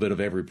a little bit of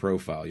every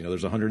profile.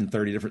 There's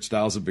 130 different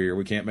styles of beer.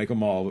 We can't make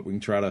them all, but we can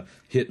try to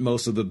hit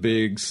most of the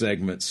big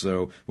segments.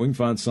 So we can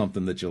find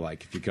something that you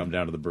like if you come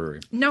down to the brewery.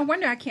 No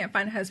wonder I can't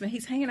find a husband.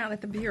 He's hanging out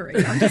at the brewery.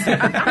 I'm just going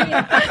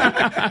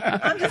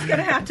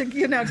to have to,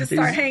 just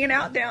start hanging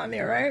out down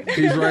there, right?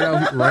 He's right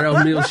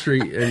off Mill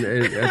Street and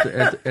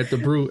at the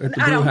brew house.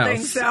 I don't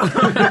think so.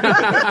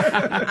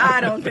 I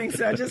don't think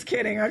so. Just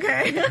kidding.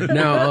 Okay.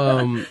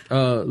 Now,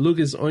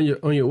 Lucas, on your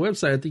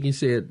website, I think you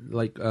said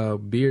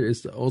beer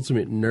is the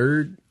ultimate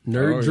nerd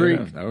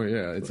drink. Yeah. Oh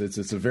yeah,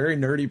 it's a very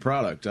nerdy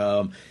product.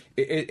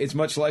 It's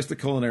much like the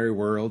culinary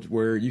world,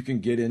 where you can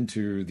get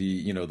into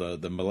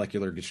the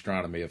molecular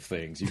gastronomy of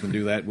things. You can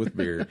do that with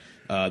beer.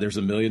 There's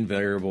a million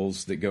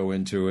variables that go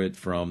into it,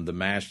 from the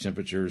mash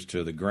temperatures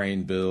to the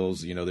grain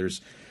bills.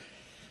 There's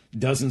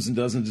dozens and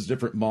dozens of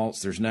different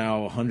malts. There's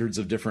now hundreds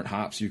of different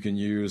hops you can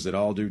use that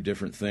all do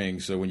different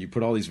things. So when you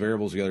put all these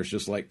variables together, it's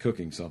just like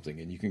cooking something,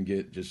 and you can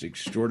get just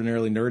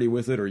extraordinarily nerdy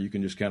with it, or you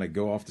can just kind of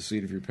go off the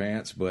seat of your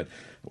pants. But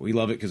we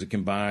love it because it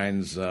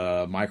combines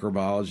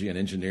microbiology and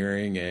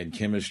engineering and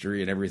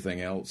chemistry and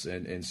everything else.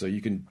 And so you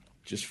can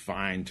just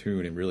fine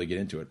tune and really get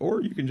into it,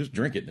 or you can just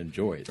drink it and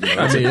enjoy it.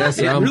 It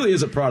really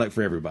is a product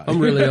for everybody.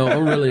 I'm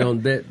really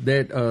on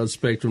that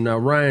spectrum now.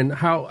 Ryan,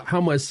 how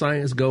much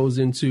science goes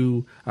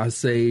into, I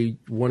say,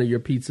 one of your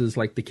pizzas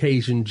like the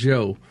Cajun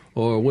Joe?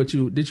 or what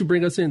did you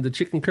bring us in the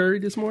chicken curry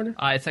this morning?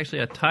 It's actually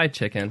a Thai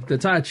chicken. The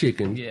Thai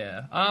chicken.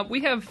 Yeah.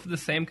 We have the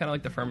same kind of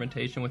like the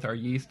fermentation with our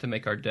yeast to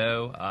make our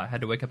dough. I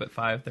had to wake up at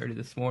 5:30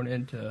 this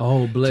morning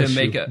to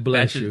make a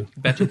batch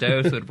of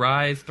dough so it'd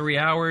rise 3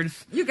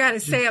 hours. You got to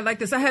say it like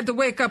this. I had to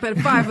wake up at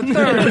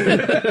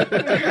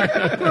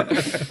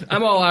 5:30.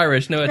 I'm all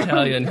Irish, no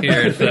Italian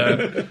here.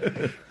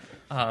 So,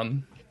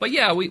 but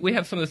yeah, we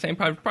have some of the same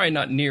problems. Probably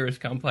not near as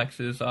complex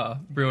as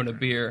brewing a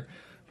beer,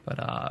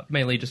 but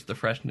mainly just the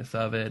freshness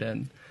of it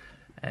and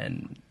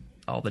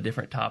all the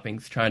different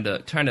toppings. Trying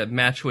to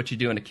match what you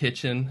do in a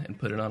kitchen and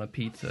put it on a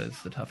pizza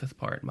is the toughest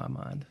part in my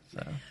mind.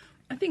 So.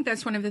 I think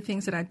that's one of the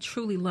things that I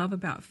truly love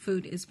about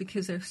food is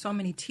because there's so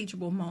many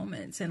teachable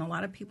moments, and a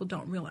lot of people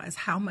don't realize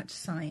how much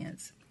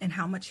science and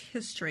how much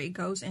history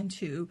goes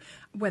into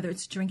whether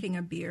it's drinking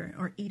a beer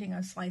or eating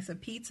a slice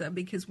of pizza,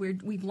 because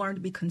we've learned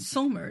to be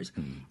consumers.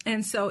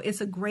 And so it's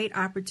a great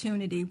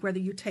opportunity, whether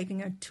you're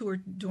taking a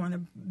tour during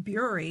a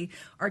brewery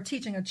or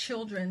teaching a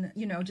children,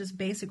 just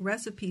basic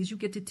recipes. You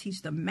get to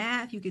teach them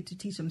math, you get to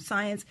teach them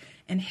science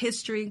and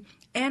history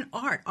and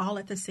art all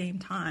at the same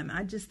time.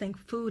 I just think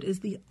food is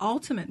the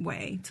ultimate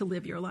way to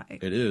live your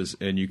life. It is,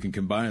 and you can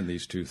combine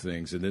these two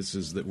things, and this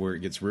is where it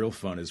gets real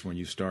fun, is when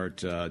you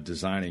start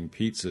designing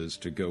pizzas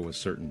to go with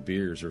certain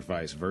beers or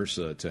vice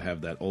versa to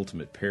have that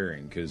ultimate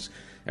pairing, because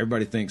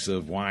everybody thinks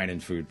of wine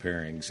and food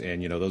pairings,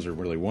 and those are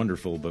really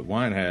wonderful, but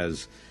wine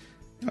has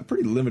a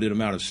pretty limited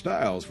amount of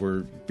styles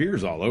where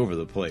beer's all over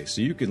the place.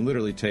 So you can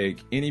literally take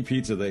any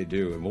pizza they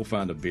do and we'll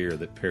find a beer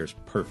that pairs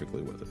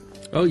perfectly with it.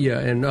 Oh, yeah,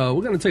 and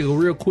we're going to take a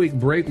real quick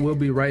break. We'll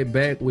be right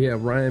back. We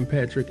have Ryan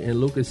Patrick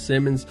and Lucas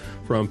Simmons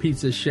from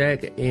Pizza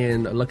Shack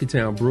and Lucky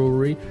Town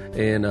Brewery,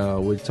 and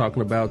we're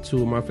talking about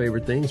two of my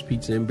favorite things,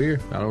 pizza and beer.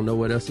 I don't know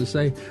what else to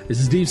say. This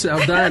is Deep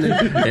South Dining,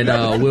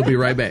 and we'll be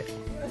right back.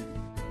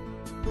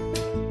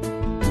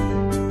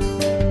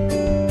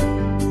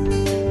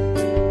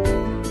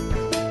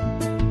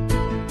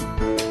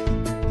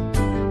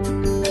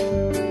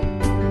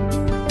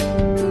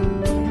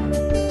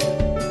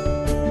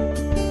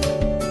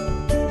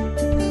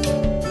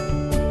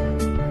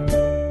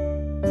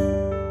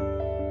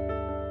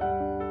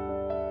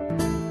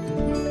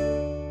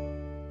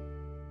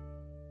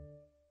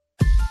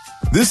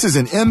 This is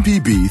an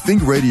MPB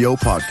Think Radio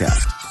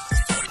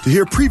podcast. To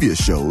hear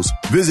previous shows,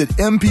 visit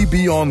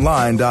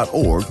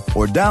mpbonline.org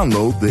or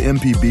download the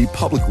MPB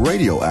Public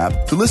Radio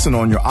app to listen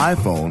on your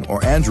iPhone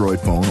or Android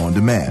phone on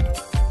demand.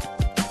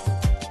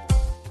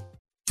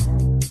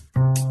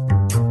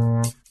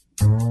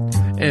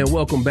 And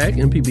welcome back,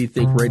 MPB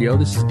Think Radio.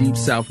 This is Deep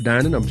South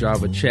Dining. I'm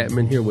Java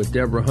Chapman here with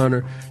Deborah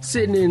Hunter,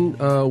 sitting in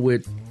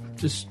with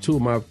just two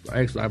of my.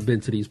 Actually, I've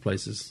been to these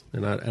places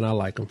and I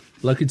like them.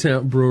 Lucky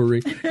Town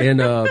Brewery and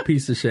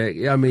Pizza Shack.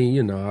 I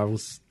mean, I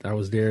was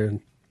there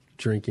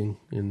drinking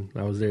and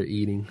I was there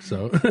eating.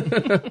 So,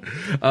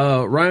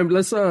 Ryan,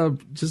 let's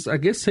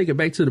just take it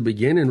back to the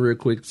beginning real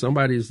quick.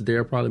 Somebody's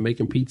there probably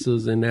making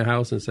pizzas in their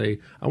house and say,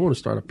 "I want to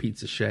start a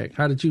Pizza Shack."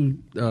 How did you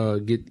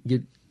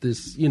get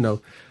this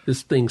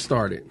this thing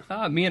started?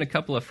 Me and a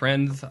couple of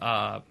friends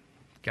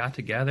got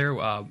together.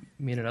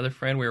 Me and another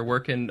friend, we were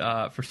working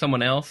for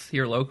someone else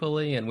here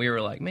locally, and we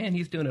were like, man,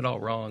 he's doing it all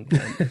wrong.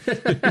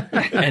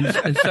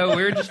 And so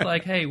we were just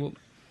like, hey,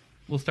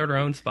 we'll start our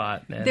own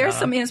spot. And, there's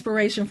some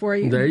inspiration for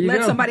you. There you Let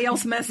go. somebody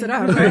else mess it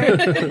up,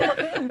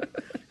 right?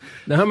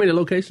 Now, how many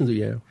locations do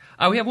you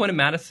have? We have one in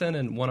Madison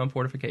and one on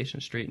Fortification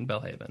Street in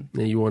Bellhaven.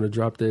 And you want to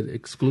drop that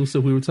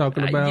exclusive we were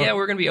talking about? Yeah,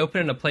 we're going to be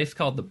opening a place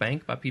called The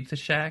Bank by Pizza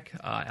Shack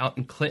out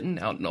in Clinton,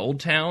 out in Old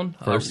Town.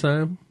 First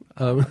time?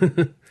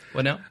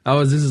 What now?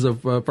 This is a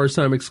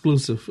first-time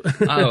exclusive.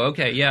 Oh,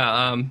 okay,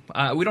 yeah.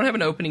 We don't have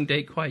an opening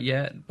date quite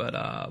yet,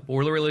 but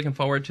we're really looking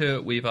forward to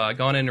it. We've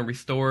gone in and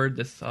restored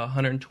this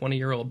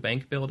 120-year-old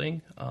bank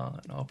building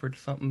and offered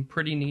something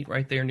pretty neat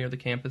right there near the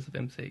campus of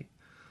MC.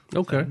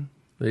 Okay.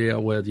 Yeah,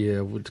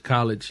 with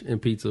college and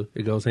pizza,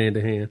 it goes hand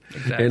in hand.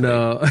 Exactly.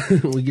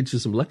 And we get you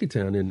some Lucky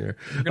Town in there.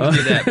 We're going to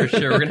do that for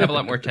sure. We're going to have a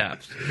lot more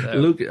taps. So.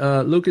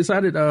 Lucas, how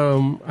did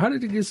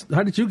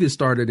you get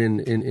started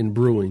in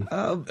brewing?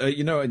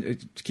 To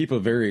keep a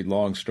very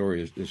long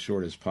story as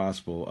short as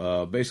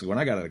possible. Basically, when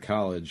I got out of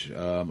college,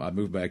 I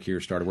moved back here,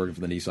 started working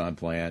for the Nissan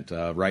plant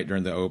right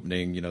during the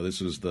opening.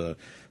 This was the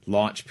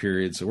launch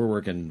period, so we're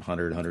working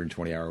 100,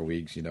 120-hour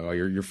weeks.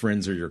 Your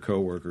friends or your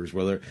coworkers,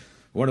 whether.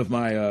 One of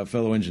my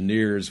fellow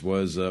engineers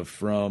was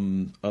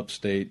from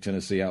upstate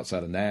Tennessee,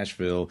 outside of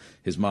Nashville.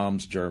 His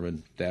mom's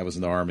German. Dad was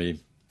in the Army.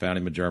 Found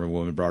him a German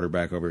woman, brought her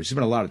back over. He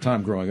spent a lot of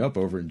time growing up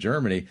over in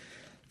Germany.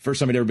 First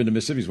time he'd ever been to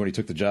Mississippi was when he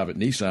took the job at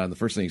Nissan. The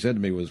first thing he said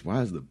to me was,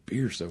 "Why is the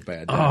beer so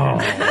bad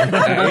down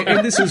here?"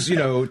 And this is,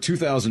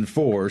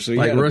 2004, so he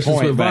had a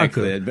point back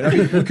then. But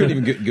we couldn't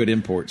even get good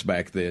imports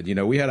back then.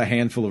 We had a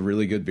handful of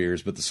really good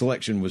beers, but the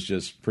selection was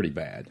just pretty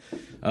bad.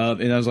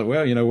 And I was like,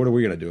 well, what are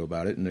we going to do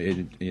about it?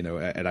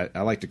 And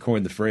I like to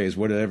coin the phrase,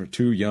 whatever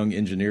two young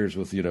engineers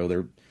with,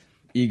 their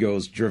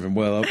egos driven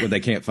well up when they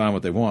can't find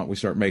what they want, we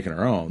start making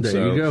our own.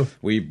 There you go.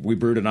 We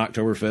brewed an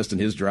Oktoberfest in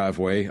his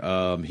driveway.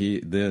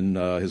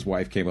 His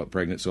wife came up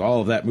pregnant, so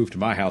all of that moved to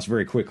my house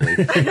very quickly.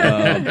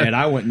 And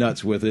I went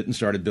nuts with it and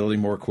started building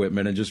more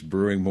equipment and just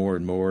brewing more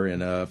and more.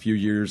 And a few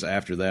years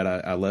after that,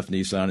 I left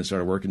Nissan and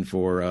started working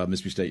for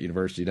Mississippi State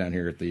University down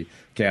here at the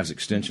Cavs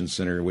Extension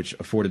Center, which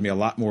afforded me a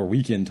lot more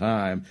weekend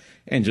time,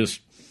 and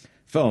just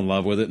fell in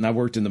love with it. And I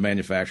worked in the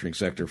manufacturing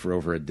sector for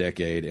over a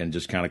decade and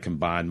just kind of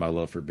combined my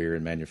love for beer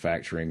and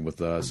manufacturing with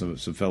some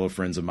fellow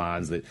friends of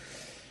mine that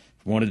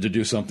wanted to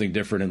do something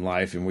different in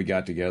life. And we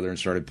got together and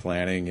started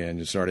planning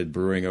and started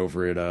brewing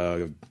over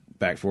at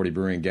Back 40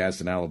 Brewing in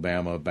Gadsden,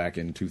 Alabama back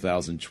in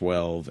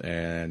 2012,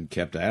 and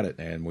kept at it.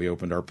 And we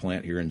opened our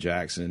plant here in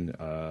Jackson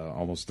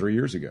almost 3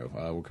 years ago.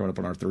 We're coming up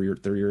on our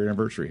 3-year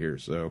anniversary here.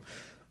 So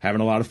having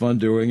a lot of fun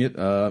doing it,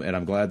 and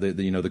I'm glad that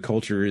the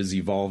culture is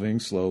evolving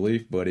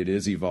slowly, but it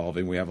is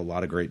evolving. We have a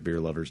lot of great beer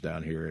lovers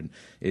down here, and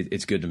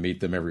it's good to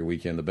meet them every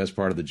weekend. The best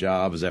part of the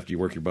job is after you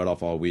work your butt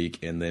off all week,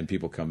 and then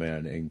people come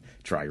in and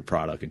try your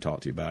product and talk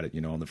to you about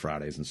it, on the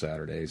Fridays and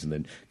Saturdays, and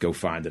then go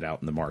find it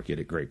out in the market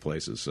at great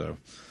places. So,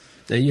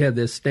 and you have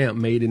this stamp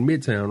made in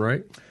Midtown,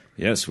 right?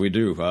 Yes, we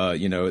do.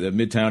 The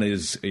Midtown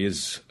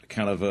is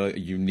kind of a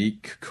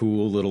unique,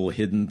 cool little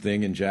hidden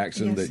thing in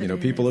Jackson that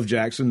people of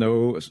Jackson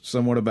know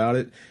somewhat about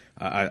it.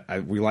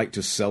 We like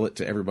to sell it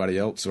to everybody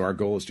else, so our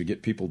goal is to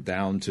get people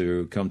down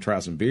to come try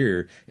some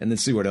beer and then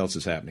see what else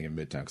is happening in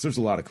Midtown, because there's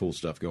a lot of cool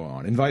stuff going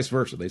on, and vice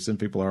versa. They send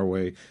people our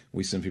way,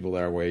 we send people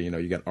their way.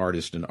 You got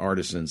artists and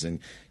artisans and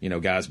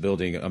guys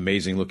building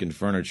amazing looking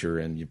furniture,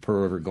 and you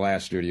Pearl River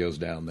Glass Studios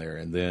down there,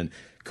 and then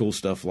cool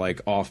stuff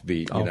like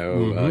Offbeat,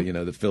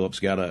 that Philip's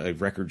got a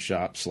record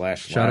shop /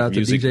 shout out to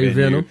music DJ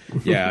venue.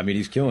 Venom. Yeah, I mean,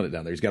 he's killing it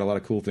down there. He's got a lot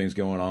of cool things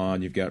going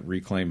on. You've got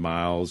Reclaim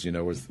Miles,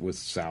 with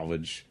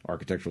salvage,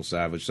 architectural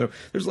salvage. So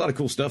there's a lot of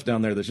cool stuff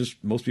down there that just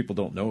most people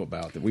don't know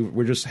about, that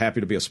we're just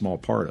happy to be a small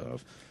part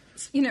of.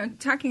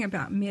 Talking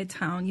about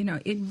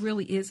Midtown, it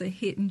really is a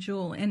hidden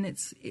jewel, and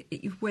it's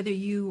whether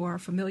you are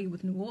familiar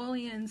with New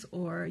Orleans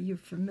or you're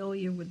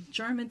familiar with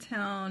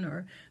Germantown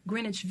or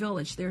Greenwich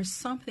Village, there's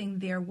something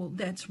there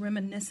that's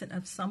reminiscent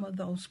of some of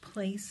those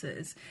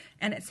places,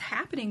 and it's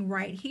happening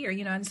right here,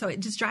 and so it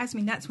just drives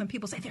me nuts when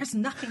people say there's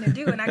nothing to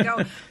do, and I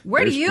go,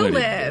 where do you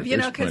live?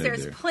 Because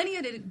there's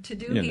plenty to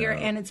do here,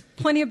 and it's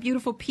plenty of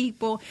beautiful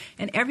people,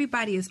 and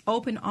everybody is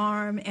open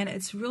arm, and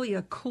it's really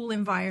a cool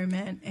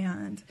environment.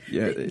 And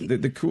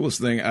the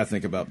coolest thing I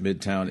think about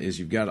Midtown is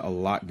you've got a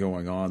lot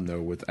going on,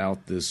 though,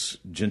 without this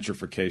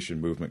gentrification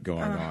movement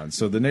going on.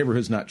 So the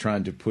neighborhood's not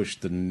trying to push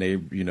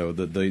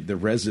the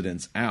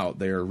residents out.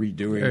 They are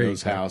redoing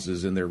those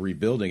houses, and they're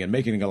rebuilding and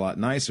making it a lot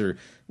nicer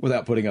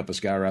without putting up a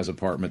skyrise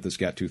apartment that's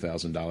got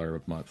 $2,000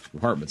 a month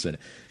apartments in it.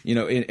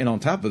 And on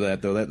top of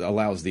that, though, that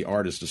allows the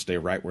artists to stay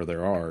right where they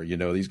are.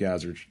 These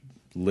guys are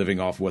living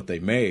off what they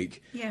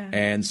make,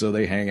 and so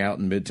they hang out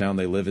in Midtown,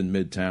 they live in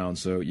Midtown,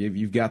 so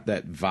you've got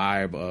that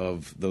vibe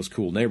of those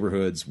cool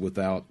neighborhoods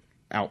without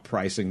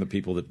outpricing the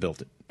people that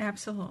built it.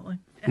 Absolutely.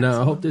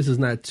 Now, I hope this is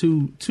not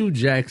too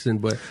Jackson,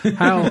 but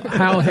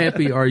how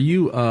happy are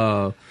you,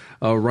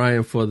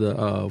 Ryan, for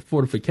the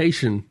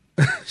fortification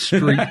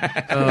street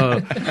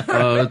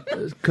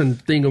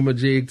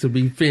thingamajig to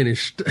be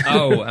finished?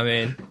 Oh, I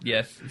mean,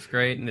 yes, it's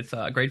great, and it's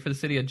great for the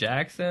city of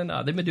Jackson.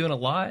 They've been doing a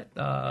lot.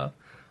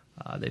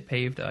 They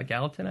paved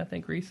Gallatin, I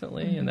think,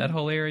 recently in that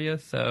whole area.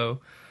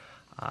 So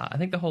I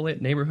think the whole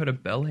neighborhood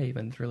of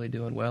Belhaven's really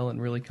doing well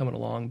and really coming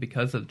along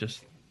because of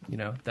just,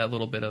 that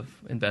little bit of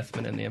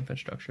investment in the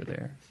infrastructure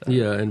there. So.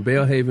 Yeah, and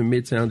Belhaven,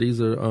 Midtown,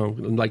 these are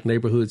like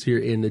neighborhoods here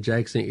in the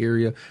Jackson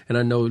area. And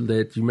I know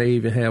that you may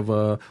even have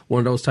one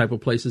of those type of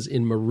places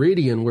in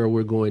Meridian where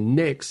we're going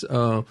next.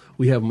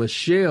 We have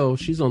Michelle.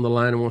 She's on the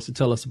line and wants to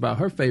tell us about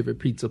her favorite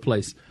pizza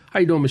place. How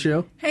you doing,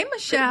 Michelle? Hey,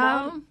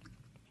 Michelle.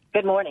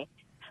 Good morning.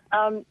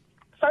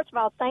 First of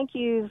all, thank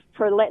you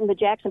for letting the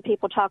Jackson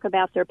people talk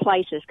about their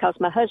places, because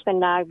my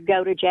husband and I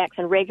go to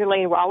Jackson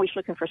regularly, and we're always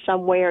looking for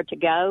somewhere to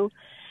go.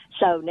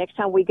 So next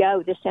time we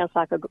go, this sounds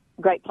like a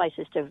great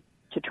places to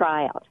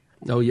try out.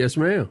 Oh, yes,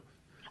 ma'am.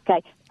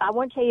 Okay. I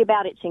want to tell you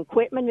about it's in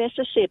Quitman,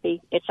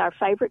 Mississippi. It's our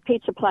favorite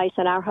pizza place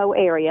in our whole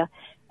area,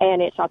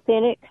 and it's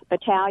authentic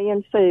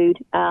Italian food.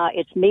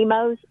 It's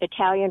Mimo's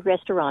Italian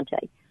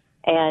Ristorante,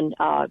 and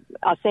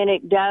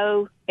authentic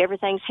dough,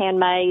 everything's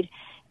handmade.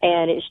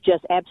 And it's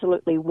just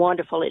absolutely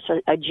wonderful. It's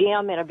a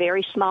gem in a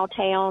very small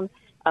town.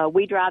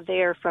 We drive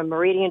there from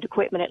Meridian to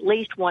Quitman at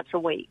least once a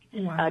week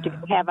to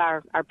have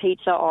our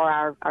pizza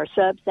or our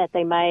subs that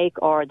they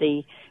make, or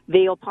the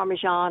veal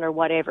parmesan or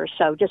whatever.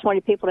 So just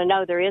wanted people to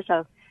know there is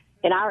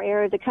in our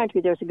area of the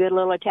country, there's a good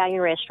little Italian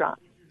restaurant.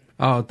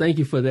 Oh, thank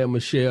you for that,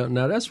 Michelle.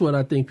 Now, that's what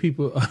I think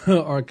people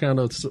are kind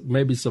of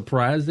maybe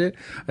surprised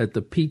at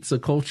the pizza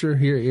culture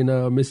here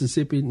in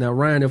Mississippi. Now,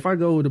 Ryan, if I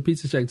go to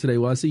Pizza Shack today,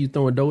 will I see you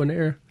throwing dough in the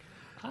air?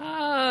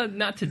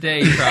 Not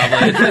today,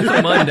 probably. It's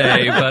a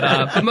Monday,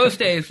 but most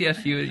days,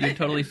 yes, you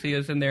totally see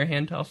us in there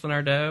hand tossing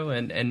our dough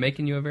and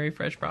making you a very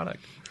fresh product.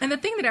 And the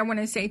thing that I want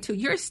to say, too,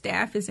 your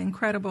staff is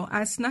incredible.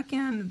 I snuck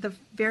in the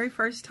very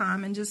first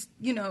time and just,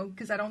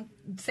 because I don't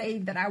say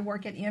that I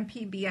work at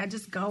MPB. I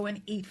just go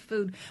and eat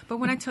food. But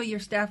when I tell you your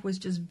staff was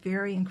just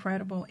very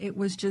incredible, it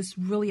was just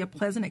really a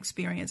pleasant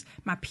experience.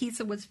 My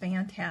pizza was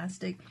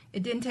fantastic.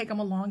 It didn't take them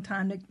a long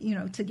time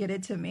to get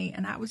it to me,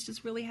 and I was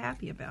just really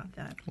happy about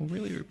that. Well,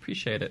 really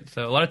appreciate it.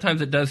 So a lot of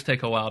times it does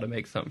take a while to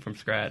make something from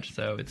scratch,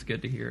 so it's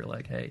good to hear,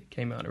 like, hey, it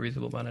came out in a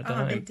reasonable amount of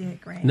time. Oh, they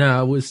did great. Now,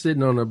 I was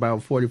sitting on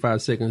about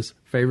 45 seconds.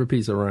 Favorite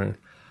pizza, Ryan?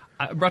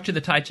 I brought you the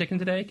Thai chicken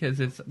today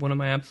because it's one of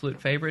my absolute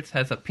favorites.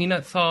 Has a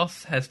peanut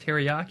sauce, has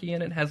teriyaki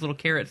in it, has little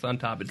carrots on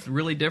top. It's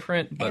really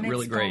different, but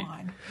really great.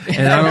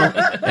 And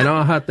I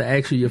don't have to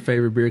ask you your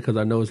favorite beer because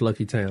I know it's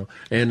Lucky Town.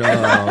 And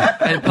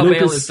and pub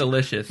ale is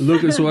delicious.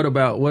 Lucas, what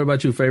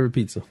about your favorite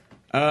pizza?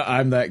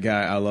 I'm that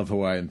guy. I love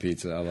Hawaiian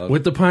pizza. I love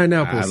with the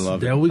pineapples. I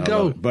love there it. we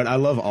go. But I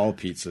love all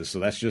pizzas, so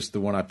that's just the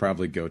one I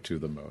probably go to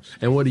the most.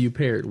 And what do you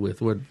pair it with?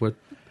 What?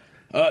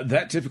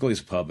 That typically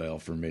is pub ale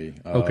for me.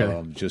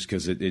 Okay. Just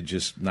because it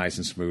just nice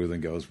and smooth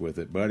and goes with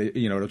it. But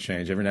it'll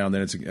change every now and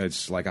then.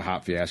 It's like a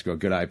hot fiasco, a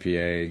good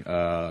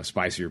IPA,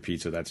 spicier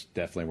pizza. That's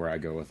definitely where I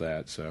go with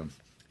that. So.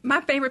 My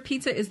favorite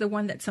pizza is the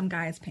one that some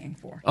guy is paying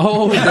for.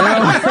 Oh,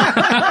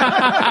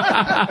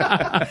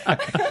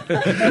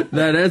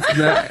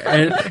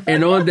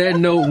 and on that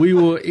note, we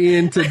will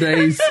end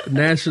today's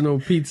National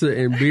Pizza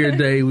and Beer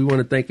Day. We want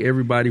to thank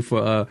everybody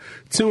for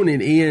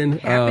tuning in.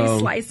 Happy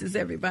slices,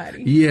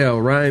 everybody. Yeah,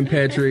 Ryan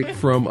Patrick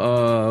from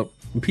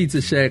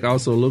Pizza Shack,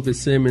 also Lucas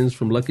Simmons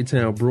from Lucky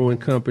Town Brewing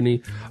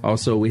Company.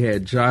 Also, we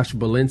had Josh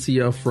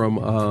Valencia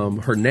from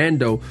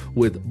Hernando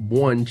with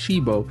One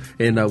Chibo.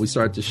 And we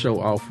started the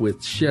show off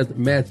with Chef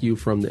Matthew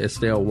from the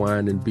Estelle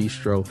Wine and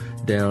Bistro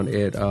down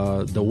at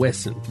the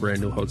Wesson,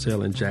 brand new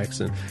hotel in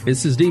Jackson.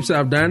 This is Deep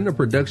South Dining, a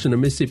production of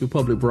Mississippi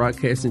Public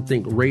Broadcasting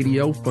Think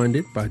Radio,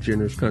 funded by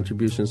generous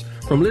contributions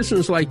from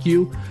listeners like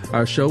you.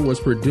 Our show was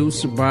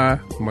produced by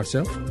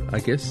myself, I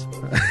guess.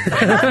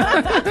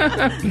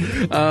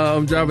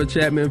 I'm Java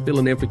Chapman,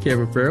 filling in for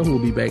Kevin Farrell, who will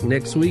be back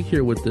next week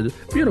here with the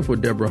beautiful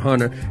Deborah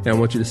Hunter. And I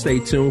want you to stay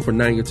tuned for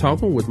Now You're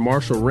Talking with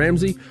Marshall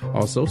Ramsey.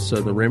 Also,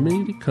 Southern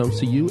Remedy comes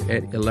to you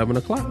at 11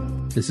 o'clock.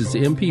 This is the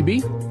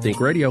MPB Think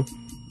Radio.